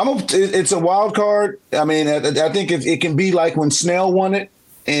 It's a wild card. I mean, I think it can be like when Snell won it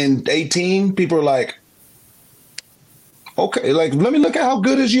in 18. People are like, okay, like, let me look at how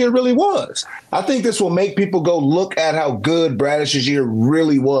good his year really was. I think this will make people go look at how good Bradish's year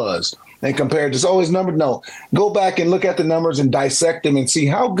really was and compare just his number. No, go back and look at the numbers and dissect them and see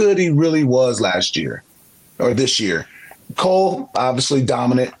how good he really was last year or this year. Cole, obviously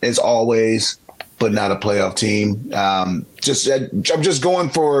dominant as always, but not a playoff team. I'm just going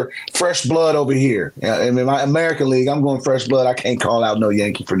for fresh blood over here. In my American League, I'm going fresh blood. I can't call out no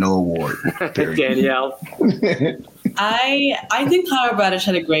Yankee for no award. Danielle? I think Kyle Bradish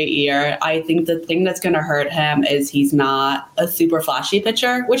had a great year. I think the thing that's going to hurt him is he's not a super flashy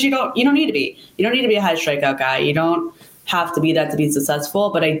pitcher, which you don't need to be. You don't need to be a high strikeout guy. You don't have to be that to be successful.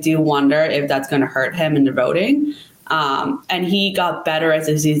 But I do wonder if that's going to hurt him in the voting. And he got better as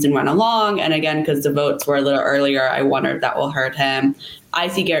the season went along. And again, because the votes were a little earlier, I wonder if that will hurt him. I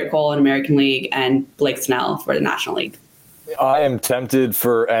see Garrett Cole in American League and Blake Snell for the National League. I am tempted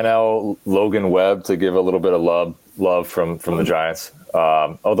for NL Logan Webb to give a little bit of love from the Giants.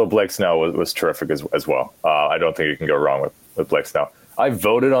 Although Blake Snell was terrific as well. I don't think you can go wrong with Blake Snell. I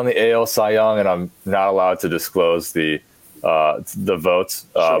voted on the AL Cy Young, and I'm not allowed to disclose the votes.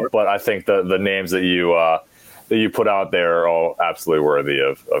 Sure. But I think the names that you put out there are all absolutely worthy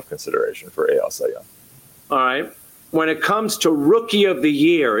of consideration for AL Cy Young. All right. When it comes to Rookie of the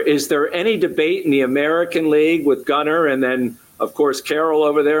Year, is there any debate in the American League with Gunnar and then, of course, Carroll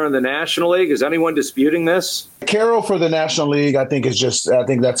over there in the National League? Is anyone disputing this? Carroll for the National League, I think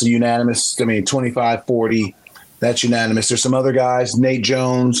that's a unanimous. 25-40. That's unanimous. There's some other guys. Nate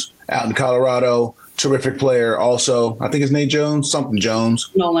Jones out in Colorado, terrific player also. I think it's Nate Jones, something Jones.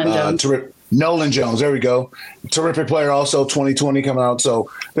 Nolan Jones. Nolan Jones, there we go. Terrific player also, 2020 coming out.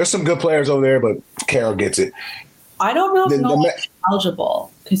 So there's some good players over there, but Carroll gets it. I don't know if Nolan's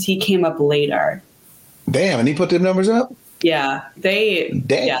eligible because he came up later. Damn, and he put the numbers up? Yeah, a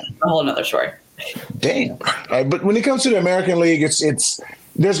whole nother story. Damn. But when it comes to the American League, it's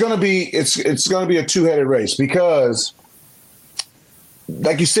going to be a two-headed race because,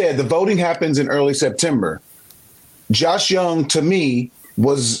 like you said, the voting happens in early September. Josh Young, to me,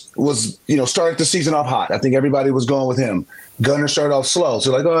 was started the season off hot. I think everybody was going with him. Gunnar started off slow,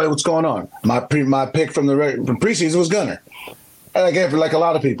 so like, oh, what's going on? My pick from preseason was Gunnar, and I gave it like a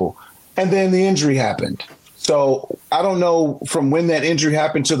lot of people. And then the injury happened. So I don't know from when that injury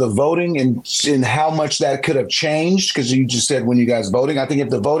happened to the voting and how much that could have changed, because you just said when you guys voting. I think if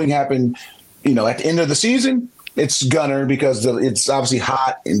the voting happened, at the end of the season, it's Gunnar because it's obviously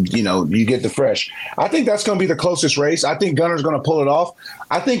hot and, you get the fresh. I think that's going to be the closest race. I think Gunnar's going to pull it off.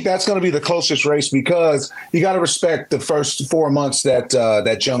 I think that's going to be the closest race because you got to respect the first 4 months that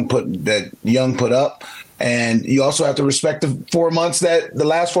Young put up. And you also have to respect the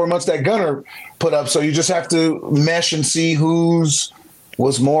last 4 months that Gunnar put up. So you just have to mesh and see whose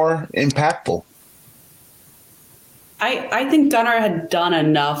was more impactful. I think Gunnar had done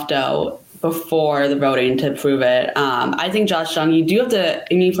enough, though, before the voting to prove it. I think Josh Young, you do have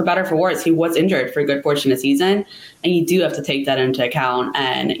to, for better or for worse, he was injured for a good portion of the season, and you do have to take that into account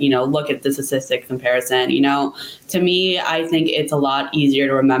and, look at the statistic comparison. To me, I think it's a lot easier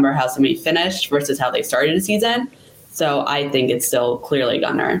to remember how somebody finished versus how they started the season. So I think it's still clearly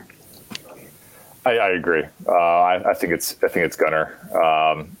Gunnar. I agree. I think it's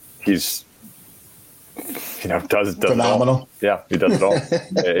Gunnar. He's does phenomenal. It all. Yeah, he does it all.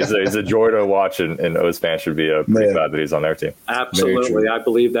 It's a joy to watch, and O's fans should be pretty glad that he's on their team. Absolutely. I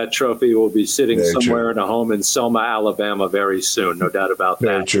believe that trophy will be sitting somewhere in a home in Selma, Alabama very soon. No doubt about that.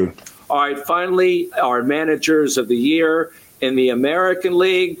 Very true. All right, finally, our managers of the year in the American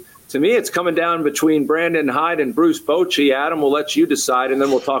League. To me, it's coming down between Brandon Hyde and Bruce Bochy. Adam, we'll let you decide, and then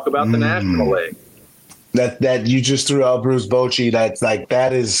we'll talk about the National League. That you just threw out Bruce Bochy.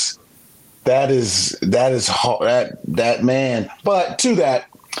 That is hard, that man. But to that,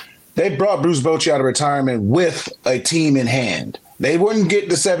 they brought Bruce Bochy out of retirement with a team in hand. They wouldn't get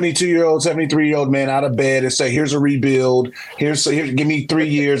the 72-year-old, 73-year-old man out of bed and say, here's a rebuild. Here, give me 3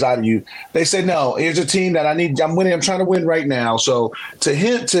 years out of you. They said, no, here's a team that I'm winning. I'm trying to win right now. So to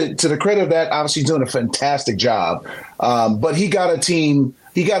the credit of that, obviously he's doing a fantastic job. But he got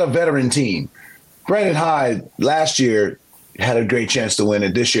a veteran team. Brandon Hyde last year had a great chance to win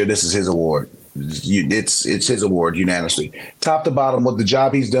it. This year, this is his award. It's his award unanimously. Top to bottom with the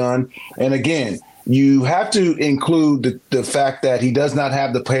job he's done. And again, you have to include the fact that he does not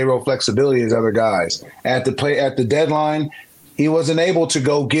have the payroll flexibility as other guys. At the deadline, he wasn't able to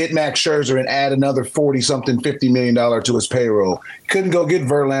go get Max Scherzer and add another $40 million to his payroll. Couldn't go get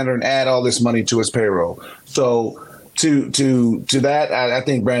Verlander and add all this money to his payroll. So to that, I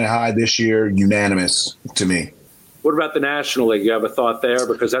think Brandon Hyde this year, unanimous to me. What about the National League? You have a thought there?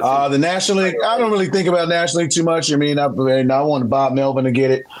 Because that's the National League. I don't really think about National League too much. I mean, I want Bob Melvin to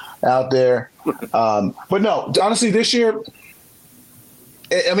get it out there. But no, honestly, this year,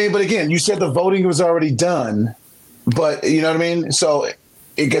 but again, you said the voting was already done, but you know what I mean? So,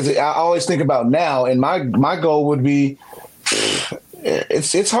 because I always think about now, and my goal would be,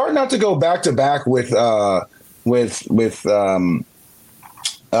 it's hard not to go back to back with Schnitker.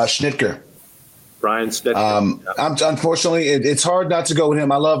 Brian Snitker. Unfortunately, it's hard not to go with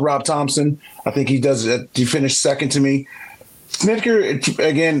him. I love Rob Thompson. I think he does it. He finished second to me. Snitker,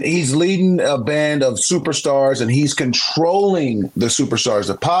 again, he's leading a band of superstars, and he's controlling the superstars.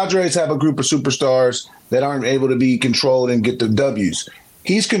 The Padres have a group of superstars that aren't able to be controlled and get the W's.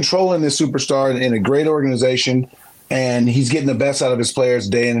 He's controlling this superstar in a great organization, and he's getting the best out of his players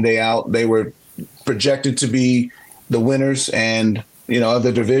day in and day out. They were projected to be the winners, and of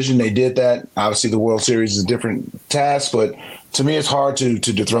the division, they did that. Obviously, the World Series is a different task, but to me, it's hard to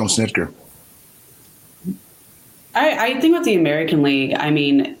dethrone Snitker. I think with the American League, I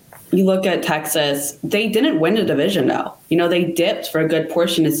mean, you look at Texas, they didn't win the division, though. They dipped for a good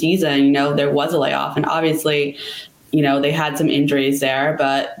portion of the season. There was a layoff, and obviously, they had some injuries there,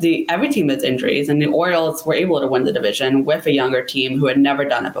 but every team has injuries, and the Orioles were able to win the division with a younger team who had never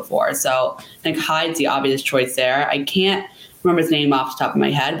done it before. So I think Hyde's the obvious choice there. I can't remember his name off the top of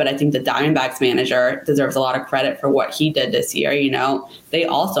my head, but I think the Diamondbacks manager deserves a lot of credit for what he did this year. They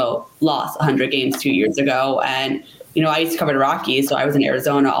also lost 100 games 2 years ago. And, I used to cover the Rockies, so I was in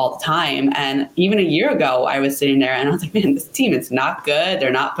Arizona all the time. And even a year ago, I was sitting there and I was like, man, this team is not good. They're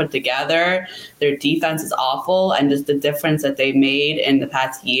not put together. Their defense is awful. And just the difference that they made in the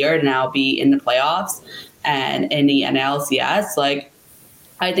past year to now be in the playoffs and in the NLCS,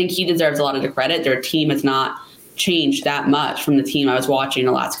 I think he deserves a lot of the credit. Their team is not changed that much from the team I was watching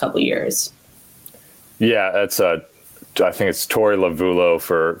the last couple of years. Yeah, that's I think it's Torey Lovullo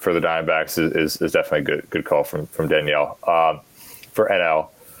for the Diamondbacks is definitely a good call from Danielle. For NL,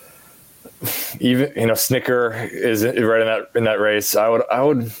 even Snitker is right in that race. I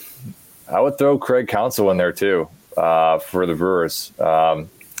would throw Craig Counsell in there too for the Brewers.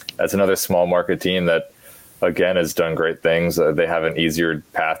 That's another small market team that, again, has done great things. They have an easier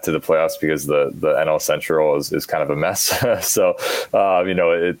path to the playoffs because the NL Central is kind of a mess. So,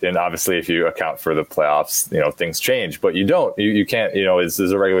 and obviously if you account for the playoffs, things change, but you don't, you can't, it's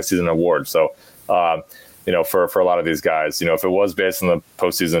a regular season award. So, for a lot of these guys, if it was based on the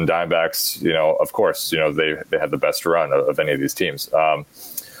postseason Diamondbacks, of course, they had the best run of any of these teams.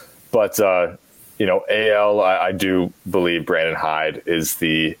 But AL, I do believe Brandon Hyde is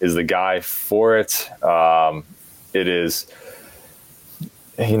the guy for it. It is,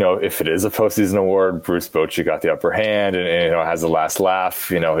 if it is a postseason award, Bruce Bochy got the upper hand and has the last laugh.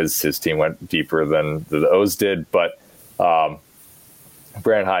 His team went deeper than the O's did, but Brandon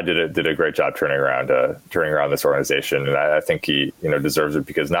Hyde did a great job turning around this organization, and I think he deserves it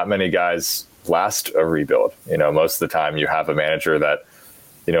because not many guys last a rebuild. Most of the time you have a manager that,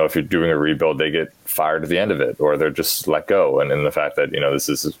 if you're doing a rebuild, they get fired at the end of it, or they're just let go. And in the fact that, this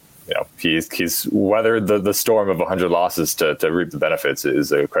is, he's weathered the storm of 100 losses to reap the benefits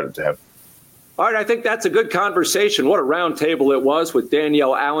is a credit to him. All right, I think that's a good conversation. What a round table it was with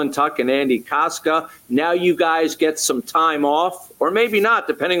Danielle Allentuck and Andy Koska. Now you guys get some time off, or maybe not,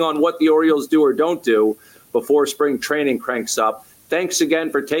 depending on what the Orioles do or don't do before spring training cranks up. Thanks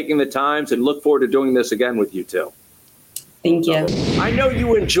again for taking the time, and look forward to doing this again with you two. Thank you. I know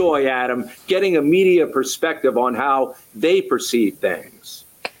you enjoy, Adam, getting a media perspective on how they perceive things.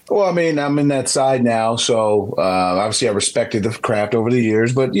 Well, I mean, I'm in that side now, so obviously I respected the craft over the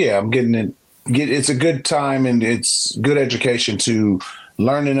years. But, yeah, I'm getting it. It's a good time, and it's good education to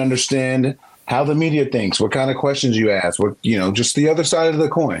learn and understand how the media thinks, what kind of questions you ask, just the other side of the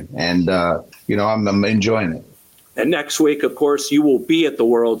coin. And, I'm enjoying it. And next week, of course, you will be at the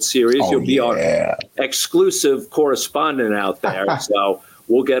World Series. You'll be our exclusive correspondent out there. So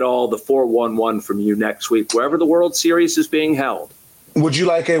we'll get all the 411 from you next week, wherever the World Series is being held. Would you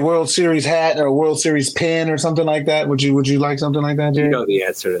like a World Series hat or a World Series pin or something like that? Would you like something like that, Jay? You know the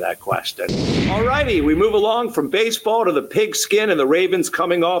answer to that question. All righty, we move along from baseball to the pigskin, and the Ravens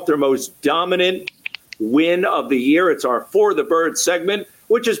coming off their most dominant win of the year. It's our For the Bird segment,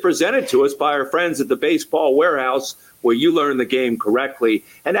 which is presented to us by our friends at the Baseball Warehouse, where you learn the game correctly.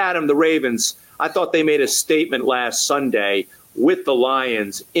 And Adam, the Ravens, I thought they made a statement last Sunday with the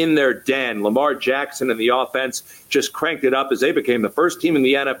Lions in their den. Lamar Jackson and the offense just cranked it up as they became the first team in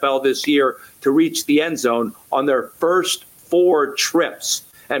the NFL this year to reach the end zone on their first 4 trips.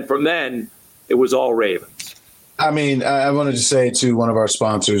 And from then, it was all Ravens. I mean, I wanted to say to one of our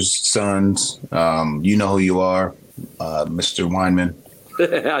sponsors' sons, you know who you are, Mr. Weinman.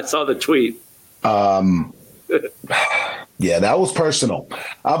 I saw the tweet. Yeah, that was personal.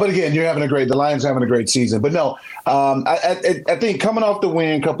 But again, the Lions are having a great season. But no, I think coming off the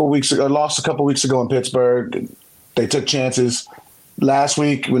win lost a couple weeks ago in Pittsburgh, they took chances. Last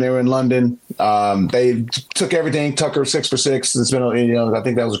week when they were in London, they took everything. Tucker 6 for 6. It's been, I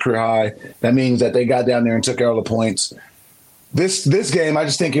think that was a career high. That means that they got down there and took all the points. This game, I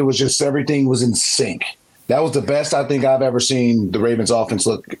just think it was just everything was in sync. That was the best I think I've ever seen the Ravens offense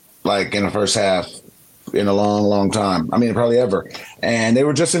look like in the first half in a long, long time. I mean, probably ever. And they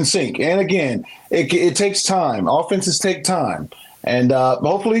were just in sync. And again, it takes time. Offenses take time. And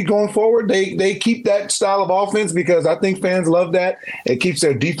hopefully going forward, they keep that style of offense because I think fans love that. It keeps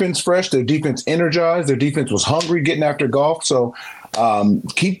their defense fresh, their defense energized. Their defense was hungry getting after golf. So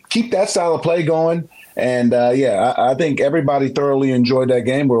keep that style of play going. And, I think everybody thoroughly enjoyed that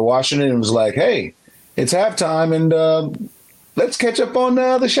game. We were watching it and it was like, hey, it's halftime and let's catch up on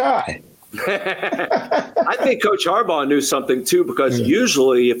the Shy. I think Coach Harbaugh knew something, too, because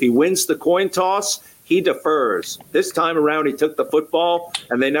usually if he wins the coin toss, he defers. This time around, he took the football,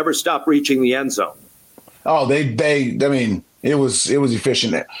 and they never stopped reaching the end zone. Oh, it was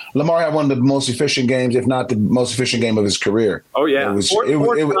efficient. Lamar had one of the most efficient games, if not the most efficient game of his career. Oh, yeah. Fourth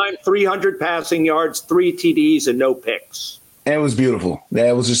time, 300 passing yards, 3 TDs, and no picks. And it was beautiful.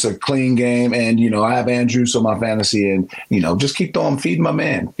 That was just a clean game. And, I have Andrews on my fantasy and, just keep throwing, feed my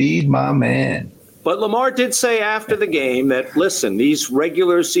man. But Lamar did say after the game that, listen, these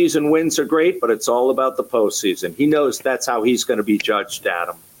regular season wins are great, but it's all about the postseason. He knows that's how he's going to be judged,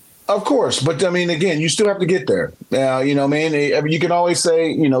 Adam. Of course. But, again, you still have to get there. You can always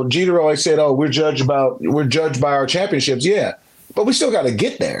say, Jeter always said, we're judged by our championships. Yeah. But we still got to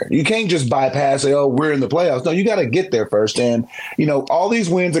get there. You can't just bypass, say, we're in the playoffs. No, you got to get there first. And, all these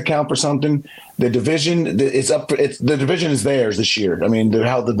wins account for something. The division the division is theirs this year. I mean,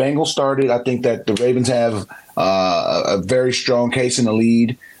 how the Bengals started, I think that the Ravens have a very strong case in the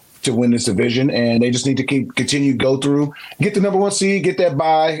lead to win this division. And they just need to continue go through, get the number 1 seed, get that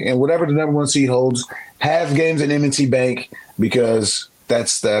bye, and whatever the number 1 seed holds, have games at M&T Bank because I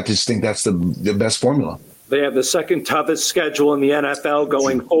just think that's the best formula. They have the second toughest schedule in the NFL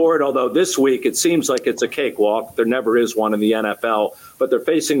going forward, although this week it seems like it's a cakewalk. There never is one in the NFL, but they're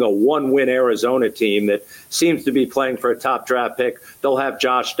facing a 1-win Arizona team that seems to be playing for a top draft pick. They'll have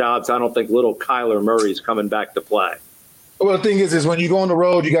Josh Dobbs. I don't think little Kyler Murray's coming back to play. Well, the thing is when you go on the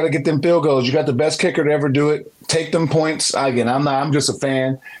road, you got to get them field goals. You got the best kicker to ever do it. Take them points. Again, I'm just a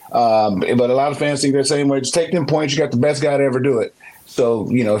fan, but a lot of fans think the same way. Just take them points. You got the best guy to ever do it. So,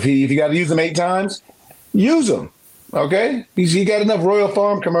 if you got to use them 8 times, use him, okay? He got enough Royal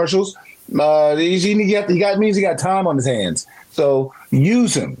Farm commercials. He means he got time on his hands. So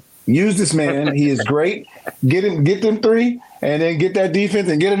use him. Use this man. He is great. Get them 3, and then get that defense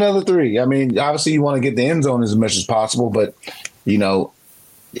and get another 3. I mean, obviously you want to get the end zone as much as possible, but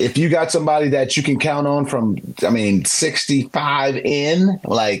if you got somebody that you can count on from 65 in,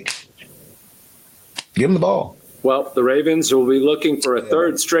 give him the ball. Well, the Ravens will be looking for a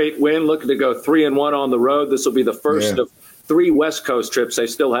third straight win, looking to go 3-1 on the road. This will be the first of 3 West Coast trips they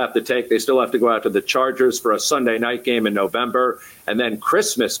still have to take. They still have to go out to the Chargers for a Sunday night game in November. And then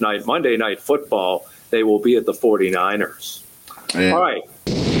Christmas night, Monday Night Football, they will be at the 49ers. Yeah. All right.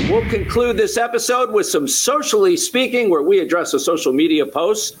 We'll conclude this episode with some Socially Speaking, where we address a social media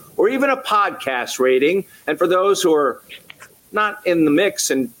post or even a podcast rating. And for those who are not in the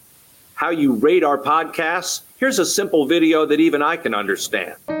mix and how you rate our podcasts, here's a simple video that even I can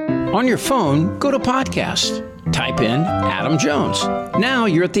understand. On your phone, go to Podcast. Type in Adam Jones. Now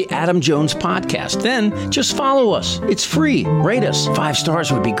you're at the Adam Jones Podcast. Then just follow us. It's free. Rate us. 5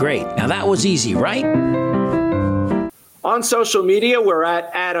 stars would be great. Now that was easy, right? On social media, we're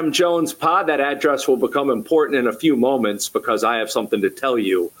at Adam Jones Pod. That address will become important in a few moments because I have something to tell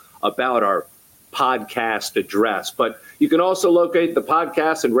you about our podcast address. But you can also locate the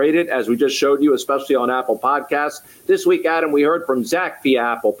podcast and rate it, as we just showed you, especially on Apple Podcasts. This week, Adam, we heard from Zach via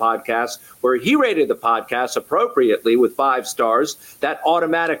Apple Podcasts, where he rated the podcast appropriately with 5 stars. That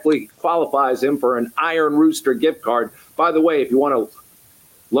automatically qualifies him for an Iron Rooster gift card. By the way, if you want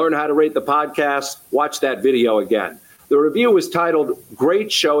to learn how to rate the podcast, watch that video again. The review was titled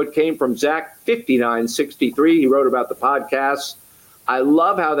Great Show. It came from Zach5963. He wrote about the podcast. I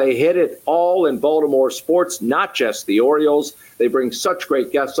love how they hit it all in Baltimore sports, not just the Orioles. They bring such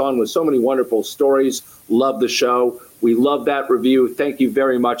great guests on with so many wonderful stories. Love the show. We love that review. Thank you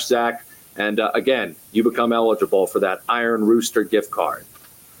very much, Zach. And again, you become eligible for that Iron Rooster gift card.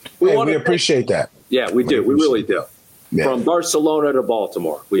 We appreciate that. Yeah, we do. We really do. Yeah. From Barcelona to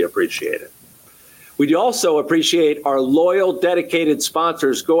Baltimore, we appreciate it. We also appreciate our loyal, dedicated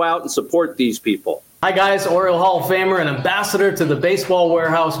sponsors. Go out and support these people. Hi guys, Oriole Hall of Famer and ambassador to the Baseball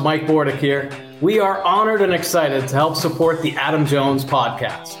Warehouse, Mike Bordick here. We are honored and excited to help support the Adam Jones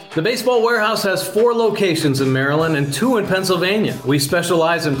podcast. The Baseball Warehouse has 4 locations in Maryland and 2 in Pennsylvania. We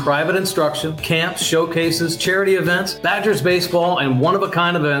specialize in private instruction, camps, showcases, charity events, Badgers baseball, and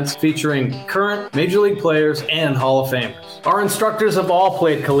one-of-a-kind events featuring current Major League players and Hall of Famers. Our instructors have all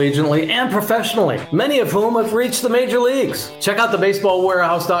played collegiately and professionally, many of whom have reached the major leagues. Check out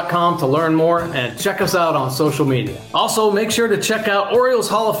thebaseballwarehouse.com to learn more and check us out on social media. Also, make sure to check out Orioles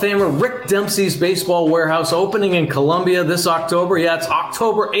Hall of Famer Rick Dempsey's Baseball Warehouse opening in Columbia this October. Yeah, it's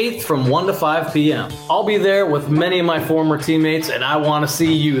October 8th from 1 to 5 p.m. I'll be there with many of my former teammates, and I want to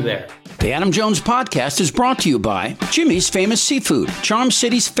see you there. The Adam Jones Podcast is brought to you by Jimmy's Famous Seafood, Charm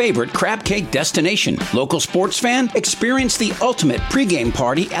City's favorite crab cake destination. Local sports fan, experience the ultimate pregame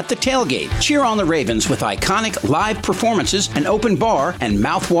party at the tailgate. Cheer on the Ravens with iconic live performances, an open bar, and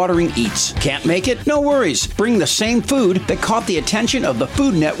mouth-watering eats. Can't make it? No worries. Bring the same food that caught the attention of the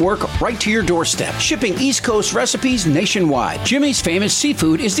Food Network right to your doorstep. Shipping East Coast recipes nationwide. Jimmy's Famous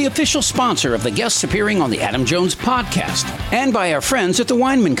Seafood is the official sponsor of the guests appearing on the Adam Jones Podcast. And by our friends at the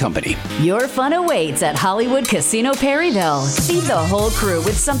Weinman Company. Your fun awaits at Hollywood Casino Perryville. Feed the whole crew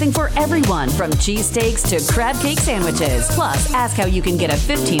with something for everyone, from cheesesteaks to crab cake sandwiches. Plus, ask how you can get a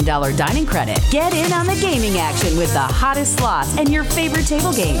 $15 dining credit. Get in on the gaming action with the hottest slots and your favorite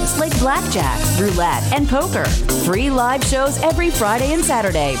table games like blackjack, roulette, and poker. Free live shows every Friday and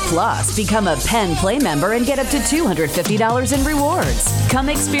Saturday. Plus, become a Penn Play member and get up to $250 in rewards. Come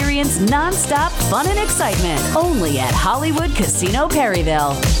experience nonstop fun and excitement only at Hollywood Casino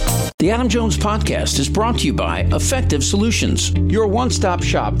Perryville. The Adam Jones Podcast is brought to you by Effective Solutions, your one-stop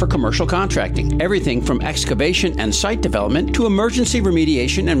shop for commercial contracting. Everything from excavation and site development to emergency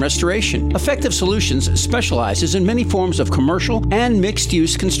remediation and restoration. Effective Solutions specializes in many forms of commercial and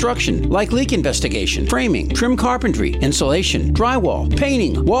mixed-use construction, like leak investigation, framing, trim carpentry, insulation, drywall,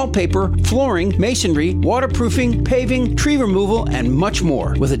 painting, wallpaper, flooring, masonry, waterproofing, paving, tree removal, and much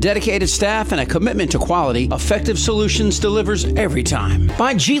more. With a dedicated staff and a commitment to quality, Effective Solutions delivers every time.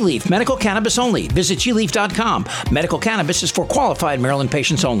 By G-Leaf Medical Cannabis only. Visit gleaf.com. Medical cannabis is for qualified Maryland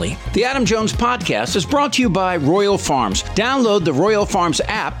patients only. The Adam Jones Podcast is brought to you by Royal Farms. Download the Royal Farms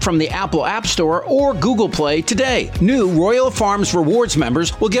app from the Apple App Store or Google Play today. New Royal Farms Rewards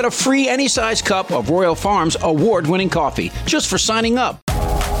members will get a free any-size cup of Royal Farms award-winning coffee just for signing up.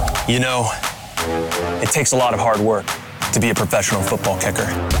 You know, it takes a lot of hard work to be a professional football kicker.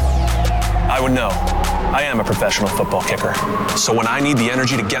 I would know. I am a professional football kicker. So when I need the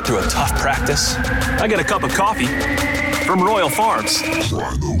energy to get through a tough practice, I get a cup of coffee from Royal Farms.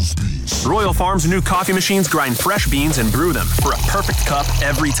 Try those beans. Royal Farms' new coffee machines grind fresh beans and brew them for a perfect cup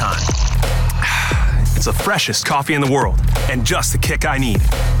every time. It's the freshest coffee in the world and just the kick I need.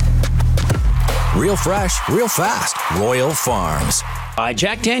 Real fresh, real fast. Royal Farms. By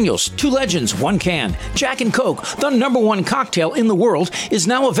Jack Daniels, 2 legends, 1 can. Jack and Coke, the #1 cocktail in the world, is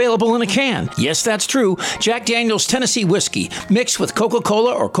now available in a can. Yes, that's true. Jack Daniels Tennessee Whiskey, mixed with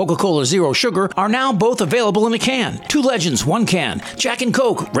Coca-Cola or Coca-Cola Zero Sugar, are now both available in a can. 2 legends, 1 can. Jack and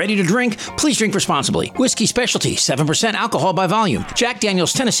Coke, ready to drink? Please drink responsibly. Whiskey specialty, 7% alcohol by volume. Jack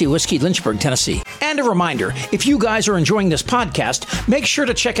Daniels Tennessee Whiskey, Lynchburg, Tennessee. And a reminder, if you guys are enjoying this podcast, make sure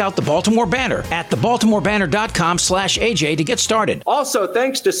to check out the Baltimore Banner at thebaltimorebanner.com/AJ to get started. Also,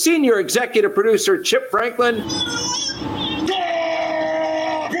 thanks to senior executive producer Chip Franklin.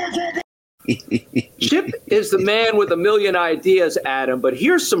 Chip is the man with a million ideas, Adam, but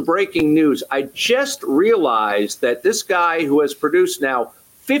here's some breaking news. I just realized that this guy who has produced now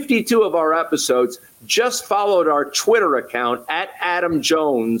 52 of our episodes just followed our Twitter account at Adam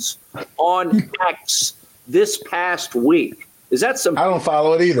Jones on X. this past week. Is that some? I don't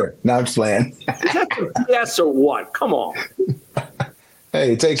follow it either. No, I'm just playing. Is that some BS or what? Come on.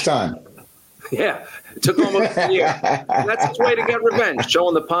 Hey, it takes time. Yeah, it took almost a year. That's his way to get revenge,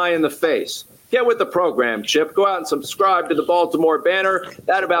 showing the pie in the face. Get with the program, Chip. Go out and subscribe to the Baltimore Banner.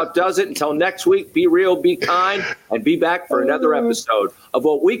 That about does it. Until next week, be real, be kind, and be back for another episode of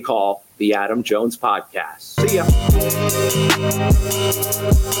what we call the Adam Jones Podcast. See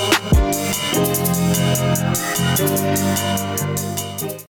ya.